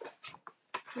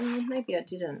 maybe I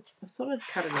didn't. I thought I'd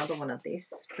cut another one of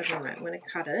this, but anyway, I'm going to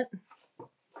cut it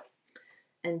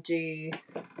and do,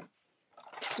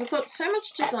 so we've got so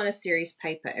much designer series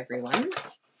paper, everyone.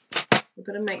 We've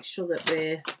got to make sure that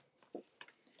we're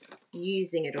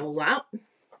using it all up.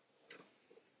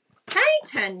 Hey,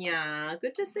 Tanya,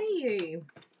 good to see you.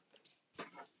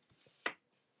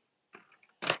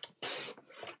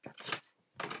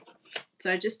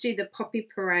 So just do the Poppy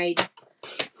Parade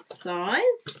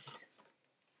size.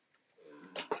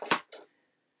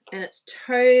 And it's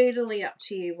totally up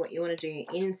to you what you want to do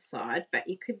inside, but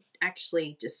you could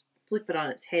actually just flip it on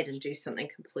its head and do something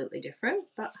completely different.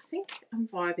 But I think I'm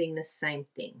vibing the same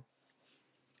thing.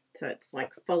 So it's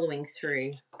like following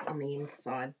through on the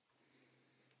inside.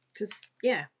 Because,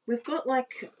 yeah, we've got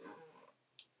like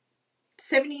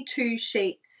 72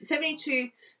 sheets,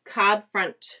 72 card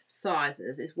front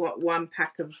sizes is what one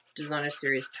pack of designer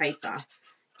series paper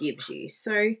gives you.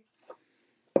 So, you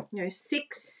know,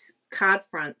 6 card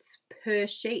fronts per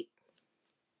sheet.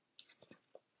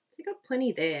 So you've got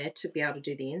plenty there to be able to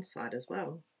do the inside as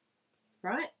well,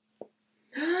 right?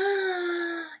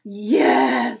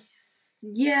 Yes,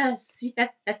 yes,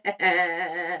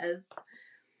 yes.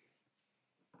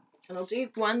 And I'll do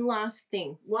one last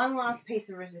thing, one last piece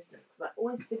of resistance, because I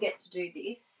always forget to do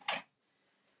this.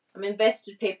 I'm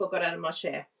invested, people, got out of my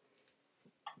chair.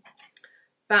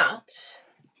 But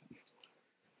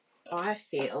I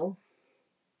feel,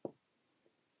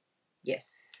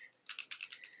 yes,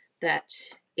 that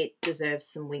it deserves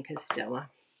some Wink of Stella.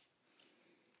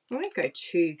 I won't go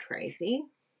too crazy.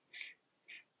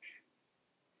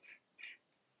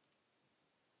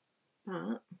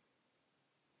 But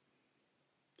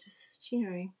just, you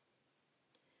know,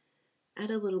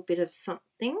 add a little bit of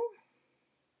something.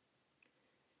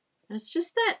 And it's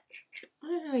just that, I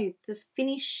don't know, the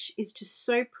finish is just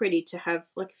so pretty to have.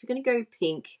 Like, if you're going to go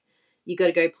pink, you got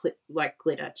to go like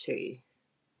glitter too.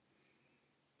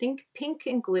 I think pink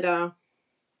and glitter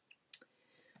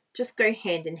just go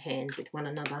hand in hand with one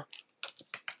another.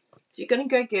 If you're going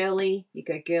to go girly, you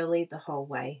go girly the whole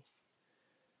way.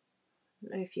 I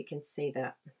don't know if you can see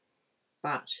that,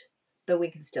 but the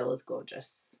Wink of Stella is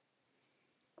gorgeous.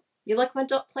 You like my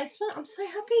dot placement? I'm so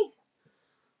happy.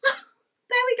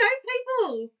 There we go,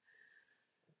 people.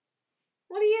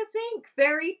 What do you think?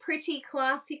 Very pretty,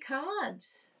 classy card.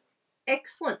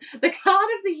 Excellent. The card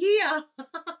of the year.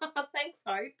 Thanks,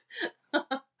 Hope.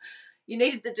 You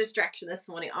needed the distraction this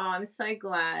morning. Oh, I'm so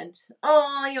glad.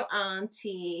 Oh, your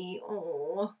auntie.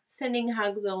 Oh, sending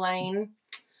hugs, Elaine.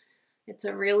 It's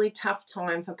a really tough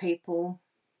time for people.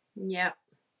 Yep.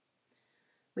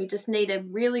 We just need a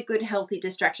really good, healthy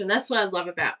distraction. That's what I love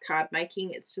about card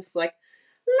making. It's just like,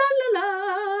 la, la,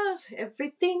 la.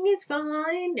 Everything is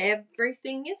fine.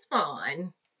 Everything is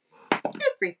fine.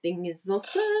 Everything is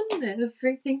awesome.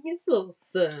 Everything is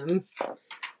awesome.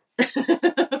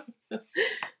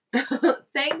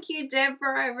 Thank you,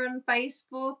 Deborah, over on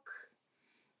Facebook.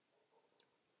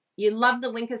 You love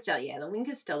the Wink of Stella. Yeah, the Wink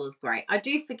of Stella is great. I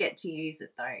do forget to use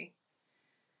it, though.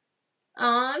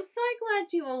 Oh, I'm so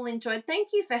glad you all enjoyed. Thank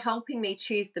you for helping me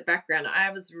choose the background.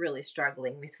 I was really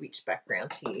struggling with which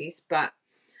background to use, but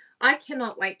I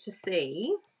cannot wait to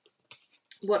see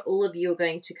what all of you are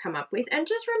going to come up with. And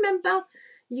just remember,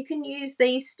 you can use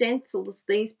these stencils,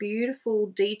 these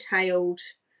beautiful detailed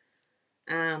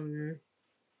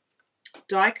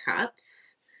die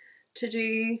cuts, to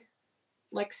do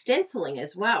like stenciling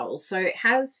as well. So it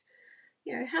has,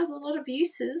 you know, it has a lot of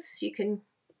uses. You can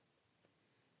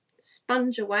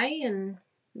sponge away and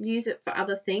use it for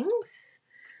other things.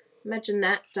 Imagine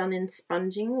that done in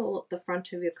sponging all at the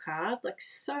front of your card. Like,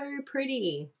 so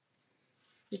pretty.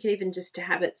 You can even just to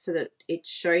have it so that it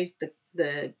shows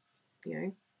the you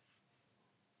know,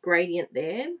 gradient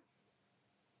there.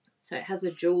 So it has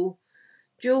a dual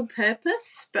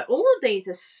purpose. But all of these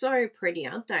are so pretty,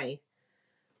 aren't they?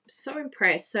 I'm so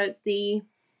impressed. So it's the,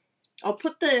 I'll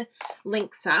put the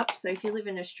links up. So if you live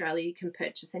in Australia, you can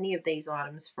purchase any of these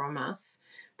items from us.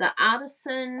 The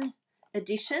Artisan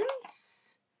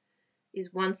Editions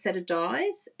is one set of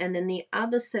dies, and then the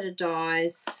other set of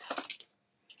dies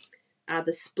are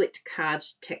the split card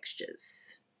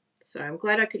textures. So I'm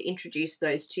glad I could introduce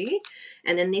those to you.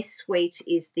 And then this suite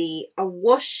is the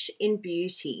Awash in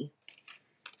Beauty.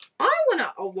 I want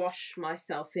to awash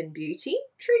myself in beauty.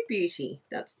 True Beauty.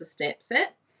 That's the stamp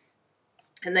set.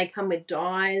 And they come with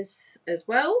dies as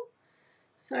well.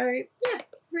 So, yeah,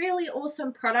 really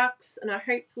awesome products. And I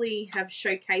hopefully have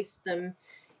showcased them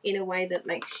in a way that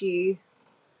makes you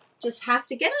just have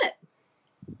to get it.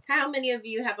 How many of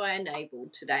you have I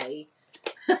enabled today?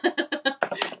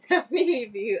 How many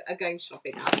of you are going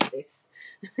shopping after this?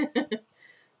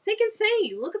 So you can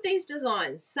see, look at these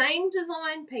designs. Same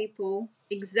design, people.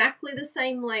 Exactly the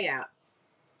same layout.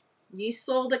 You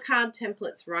saw the card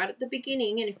templates right at the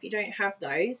beginning, and if you don't have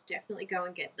those, definitely go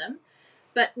and get them.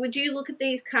 But would you look at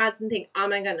these cards and think, oh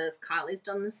my goodness, Kylie's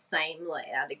done the same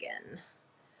layout again.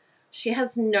 She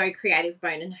has no creative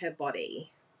bone in her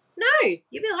body. No,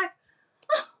 you'd be like,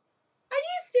 oh, are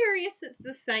you serious? It's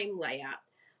the same layout.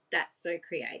 That's so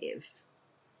creative.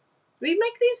 We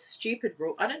make these stupid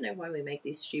rules. I don't know why we make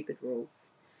these stupid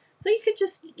rules. So you could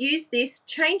just use this,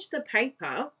 change the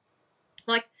paper.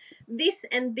 Like this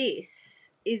and this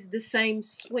is the same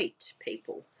suite,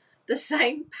 people. The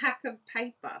same pack of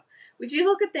paper. Would you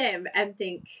look at them and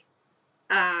think,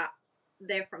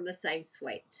 they're from the same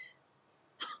suite?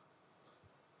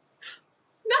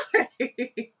 No.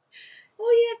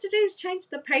 All you have to do is change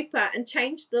the paper and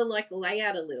change the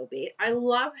layout a little bit. I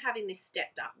love having this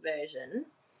stepped up version.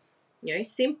 You know,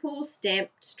 simple,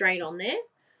 stamped straight on there.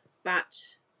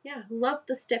 But yeah, love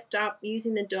the stepped up,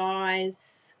 using the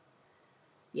dies.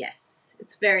 Yes,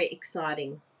 it's very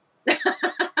exciting.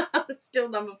 Still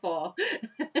number 4.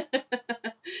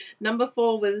 Number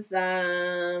 4 was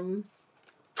oh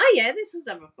yeah, this was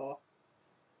number 4.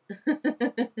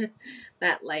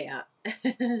 That layout.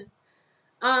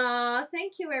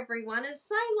 Thank you everyone. It's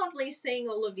so lovely seeing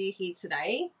all of you here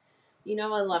today. You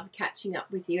know I love catching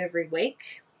up with you every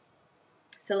week.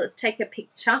 So let's take a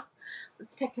picture.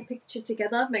 Let's take a picture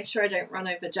together. Make sure I don't run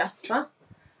over Jasper.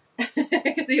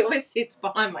 Because he always sits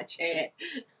behind my chair.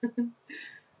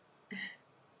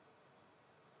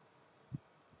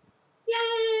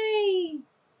 Yay!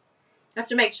 I have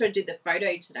to make sure I do the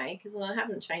photo today because I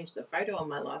haven't changed the photo on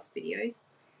my last videos.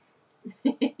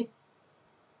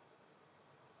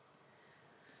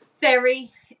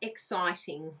 Very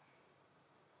exciting.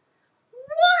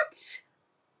 What?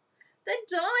 The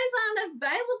dies aren't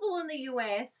available in the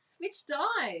US. Which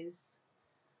dies?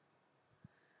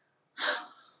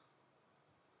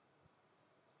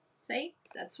 See?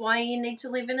 That's why you need to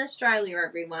live in Australia,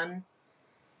 everyone.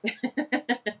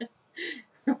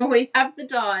 We have the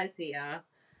dies here.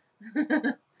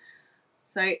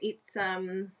 So it's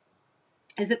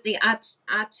is it the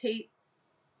artisan?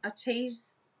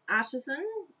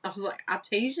 I was like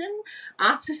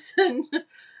artisan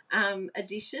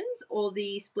editions, or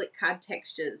the split card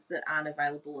textures that aren't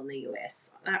available in the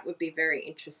US. That would be very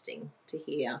interesting to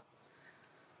hear.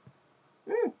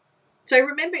 So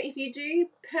remember, if you do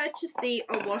purchase the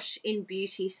Awash in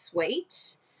Beauty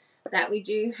suite, that we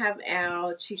do have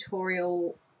our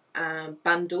tutorial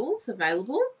bundles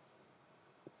available.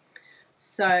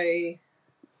 So,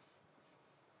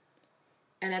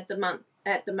 and at the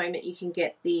moment you can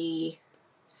get the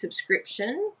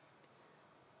subscription.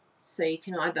 So you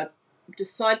can either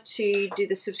decide to do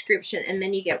the subscription and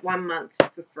then you get 1 month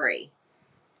for free.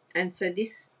 And so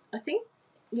this, I think,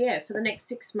 yeah, for the next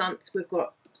 6 months we've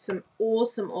got some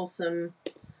awesome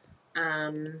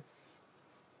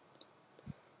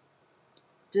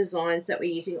designs that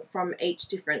we're using from each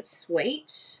different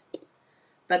suite.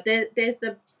 But there's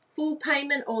the full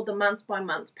payment or the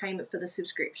month-by-month payment for the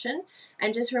subscription.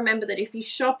 And just remember that if you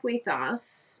shop with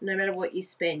us, no matter what you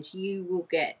spend, you will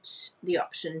get the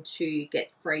option to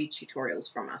get free tutorials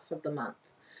from us of the month.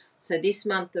 So this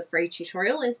month the free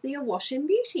tutorial is the Awash in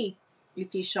Beauty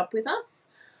if you shop with us.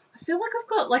 I feel like I've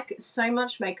got like so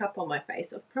much makeup on my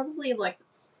face. I've probably like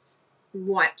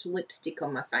wiped lipstick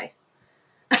on my face.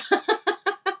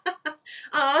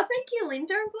 Oh, thank you,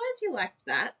 Linda. I'm glad you liked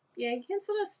that. Yeah, you can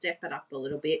sort of step it up a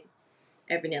little bit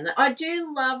every now and then. I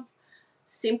do love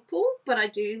simple, but I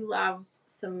do love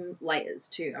some layers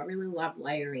too. I really love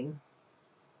layering.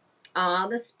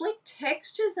 The split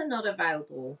textures are not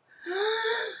available.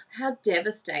 How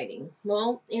devastating.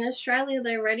 Well, in Australia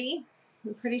they're ready.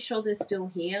 I'm pretty sure they're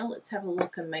still here. Let's have a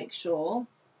look and make sure.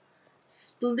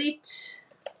 Split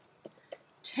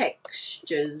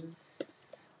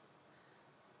textures.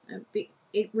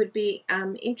 It would be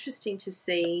interesting to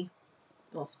see,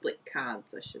 or split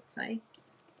cards, I should say.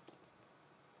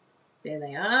 There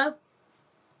they are.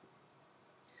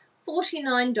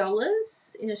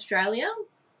 $49 in Australia,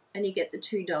 and you get the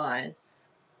 2 dies.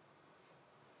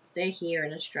 They're here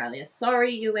in Australia.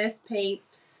 Sorry, US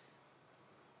peeps.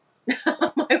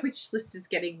 My wish list is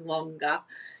getting longer.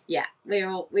 Yeah, we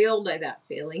all know that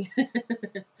feeling.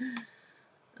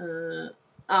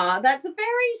 That's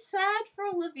very sad for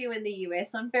all of you in the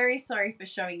US. I'm very sorry for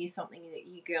showing you something that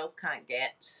you girls can't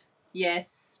get.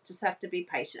 Yes, just have to be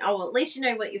patient. Oh, well, at least you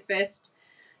know what your first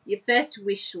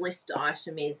wish list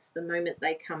item is the moment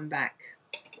they come back.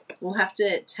 We'll have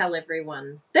to tell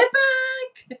everyone, they're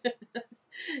back!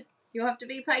 You'll have to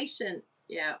be patient.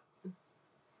 Yeah.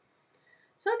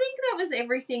 So I think that was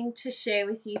everything to share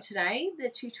with you today. The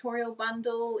tutorial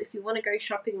bundle. If you want to go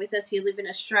shopping with us, you live in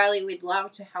Australia, we'd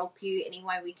love to help you any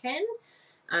way we can.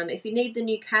 If you need the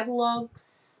new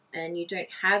catalogues and you don't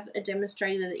have a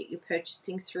demonstrator that you're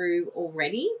purchasing through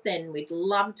already, then we'd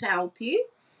love to help you.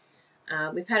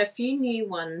 We've had a few new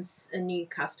ones and new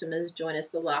customers join us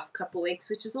the last couple of weeks,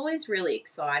 which is always really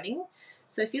exciting.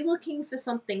 So if you're looking for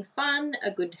something fun,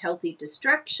 a good healthy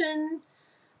distraction,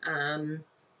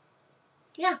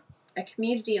 yeah, a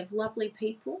community of lovely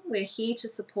people, we're here to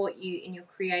support you in your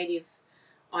creative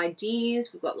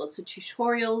ideas. We've got lots of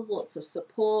tutorials, lots of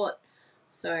support.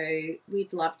 So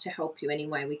we'd love to help you any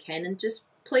way we can. And just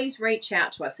please reach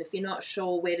out to us if you're not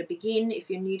sure where to begin. If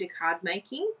you're new to card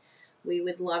making, we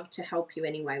would love to help you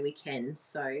any way we can.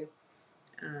 So,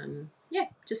 yeah,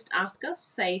 just ask us.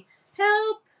 Say,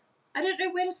 help, I don't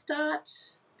know where to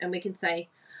start. And we can say,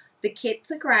 the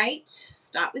kits are great.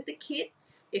 Start with the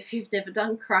kits if you've never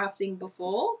done crafting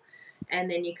before. And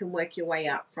then you can work your way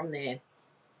up from there.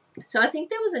 So I think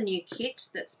there was a new kit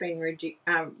that's been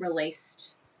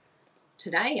released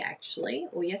today, actually,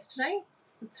 or yesterday.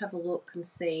 Let's have a look and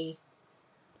see.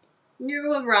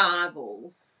 New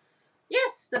arrivals.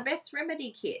 Yes, the Best Remedy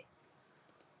kit.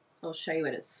 I'll show you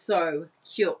it. It's so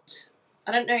cute.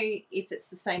 I don't know if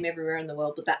it's the same everywhere in the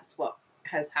world, but that's what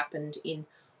has happened in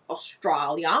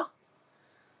Australia,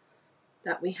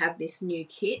 that we have this new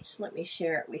kit. Let me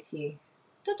share it with you.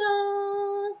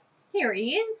 Ta-da! Here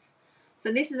he is.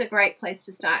 So this is a great place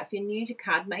to start. If you're new to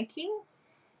card making,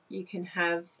 you can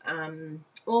have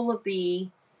all of the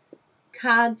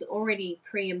cards already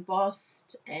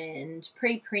pre-embossed and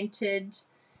pre-printed,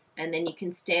 and then you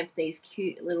can stamp these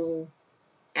cute little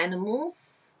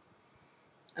animals,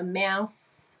 a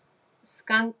mouse, a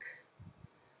skunk,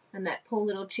 and that poor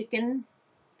little chicken,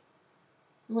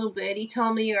 a little birdie.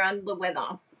 Tell me you're under the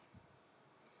weather.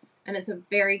 And it's a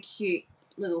very cute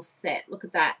little set. Look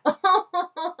at that.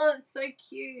 Oh, it's so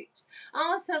cute.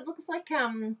 Oh, so it looks like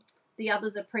the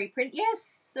others are pre-printed.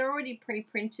 Yes, they're already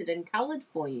pre-printed and coloured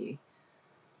for you.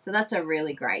 So that's a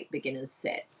really great beginner's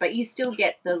set. But you still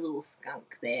get the little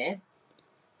skunk there.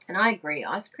 And I agree,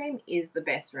 ice cream is the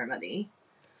best remedy.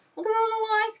 Look at the little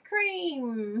ice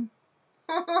cream.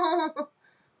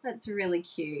 That's really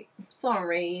cute.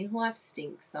 Sorry, life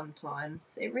stinks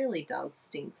sometimes. It really does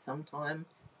stink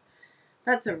sometimes.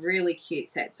 That's a really cute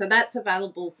set. So that's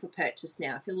available for purchase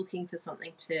now. If you're looking for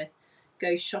something to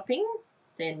go shopping,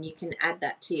 then you can add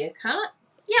that to your cart.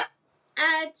 Yep,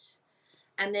 add.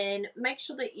 And then make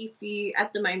sure that if you,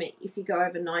 at the moment, if you go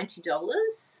over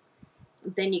 $90,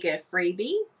 then you get a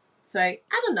freebie. So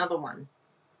add another one.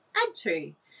 Add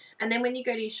 2. And then when you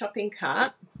go to your shopping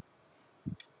cart,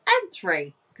 add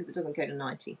 3, because it doesn't go to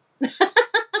 90.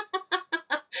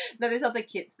 No, there's other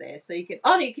kits there. So you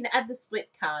can add the split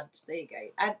card. There you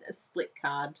go. Add a split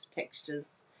card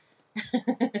textures.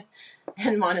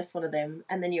 And minus one of them.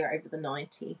 And then you're over the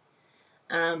 90.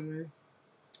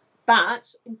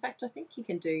 But, in fact, I think you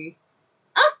can do...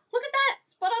 Oh, look at that!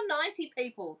 Spot on 90,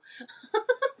 people.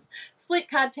 Split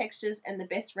card textures and the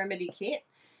Best Remedy kit.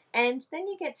 And then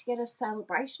you get a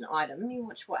celebration item. You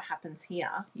watch what happens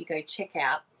here. You go check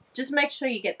out. Just make sure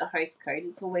you get the host code.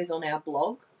 It's always on our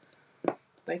blog.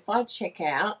 So if I check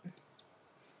out,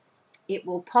 it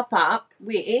will pop up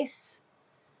with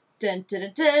dun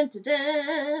dun dun dun dun,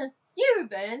 dun.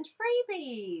 You've earned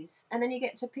freebies, and then you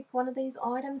get to pick one of these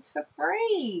items for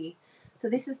free. So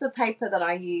this is the paper that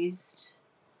I used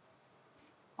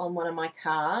on one of my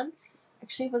cards.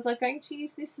 Actually, was I going to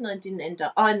use this and I didn't end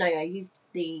up? Oh no, I used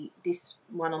this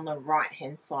one on the right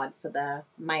hand side for the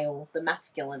male, the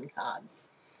masculine card.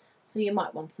 So you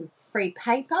might want some free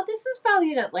paper. This is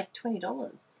valued at like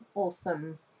 $20. Or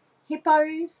some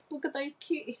hippos. Look at those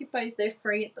cute hippos. They're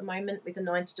free at the moment with a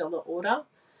 $90 order.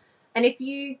 And if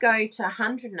you go to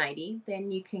 $180,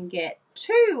 then you can get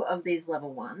 2 of these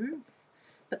level 1s.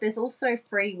 But there's also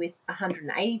free with a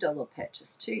 $180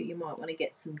 purchase too. You might want to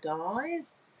get some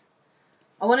dies.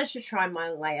 I wanted to try my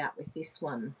layout with this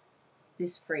one,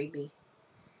 this freebie.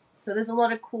 So there's a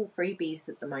lot of cool freebies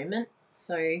at the moment.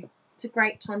 So it's a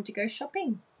great time to go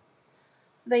shopping.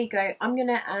 So there you go. I'm going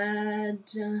to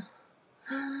add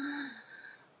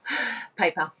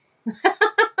paper.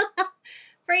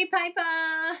 Free paper.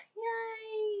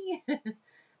 Yay.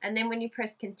 And then when you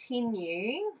press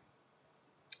continue,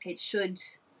 it should,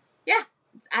 yeah,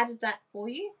 it's added that for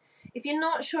you. If you're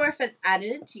not sure if it's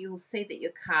added, you'll see that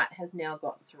your cart has now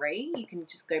got 3. You can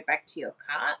just go back to your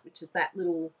cart, which is that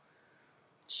little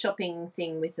shopping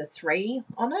thing with the 3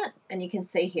 on it. And you can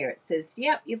see here it says,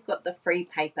 yep, you've got the free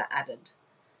paper added.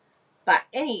 But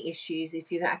any issues,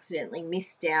 if you've accidentally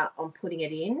missed out on putting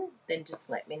it in, then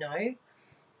just let me know.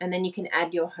 And then you can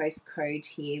add your host code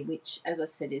here, which, as I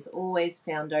said, is always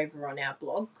found over on our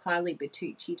blog,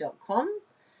 kyliebertucci.com.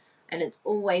 And it's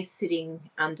always sitting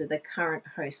under the current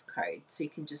host code. So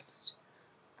you can just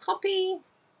copy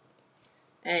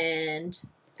and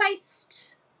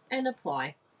paste and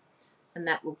apply. And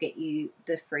that will get you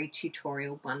the free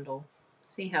tutorial bundle.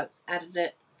 See how it's added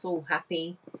it. It's all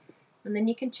happy. And then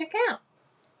you can check out.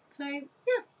 So,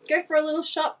 yeah, go for a little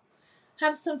shop.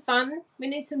 Have some fun. We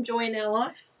need some joy in our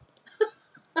life.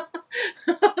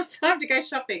 It's time to go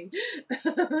shopping.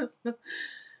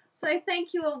 So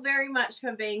thank you all very much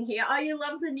for being here. Oh, you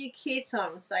love the new kit.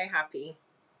 I'm so happy.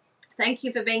 Thank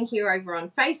you for being here over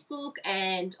on Facebook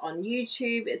and on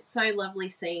YouTube. It's so lovely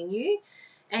seeing you.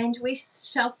 And we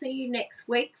shall see you next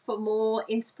week for more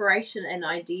inspiration and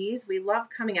ideas. We love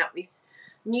coming up with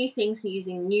new things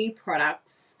using new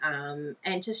products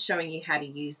and just showing you how to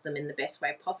use them in the best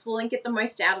way possible and get the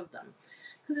most out of them.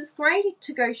 Because it's great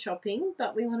to go shopping,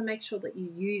 but we want to make sure that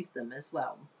you use them as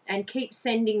well. And keep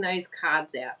sending those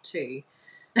cards out too.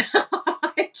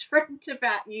 I dreamt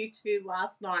about you two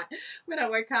last night when I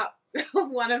woke up.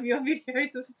 One of your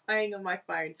videos was playing on my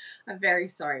phone. I'm very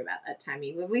sorry about that,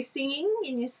 Tammy. Were we singing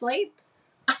in your sleep?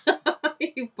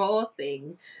 You poor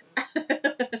thing.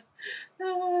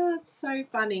 Oh, it's so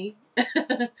funny. Oh,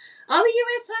 the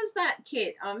US has that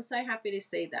kit. I'm so happy to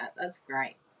see that. That's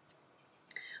great.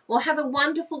 Well, have a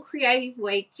wonderful creative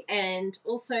week and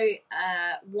also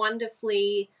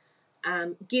wonderfully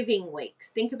giving weeks.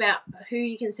 Think about who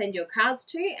you can send your cards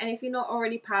to, and if you're not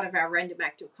already part of our Random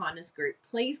Act of Kindness group,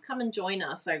 please come and join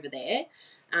us over there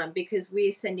because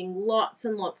we're sending lots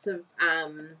and lots of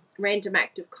Random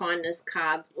Act of Kindness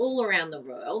cards all around the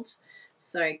world.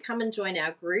 So come and join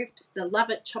our groups. The Love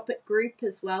It Chop It group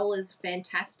as well is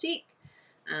fantastic.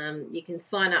 You can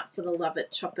sign up for the Love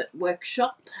It Chop It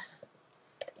workshop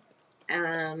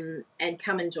and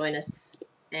come and join us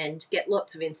and get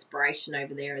lots of inspiration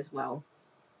over there as well.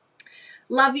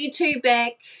 Love you too,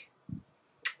 Beck.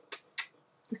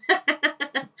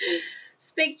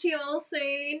 Speak to you all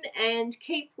soon and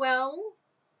keep well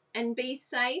and be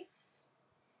safe.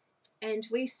 And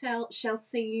we shall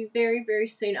see you very, very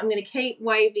soon. I'm going to keep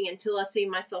waving until I see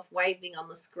myself waving on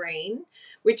the screen,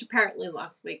 which apparently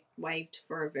last week waved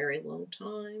for a very long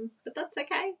time. But that's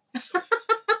okay.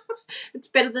 It's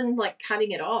better than like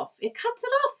cutting it off. It cuts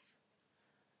it off.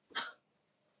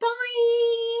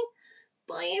 Bye.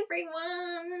 Bye,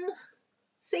 everyone.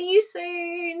 See you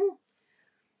soon.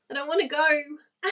 I don't want to go.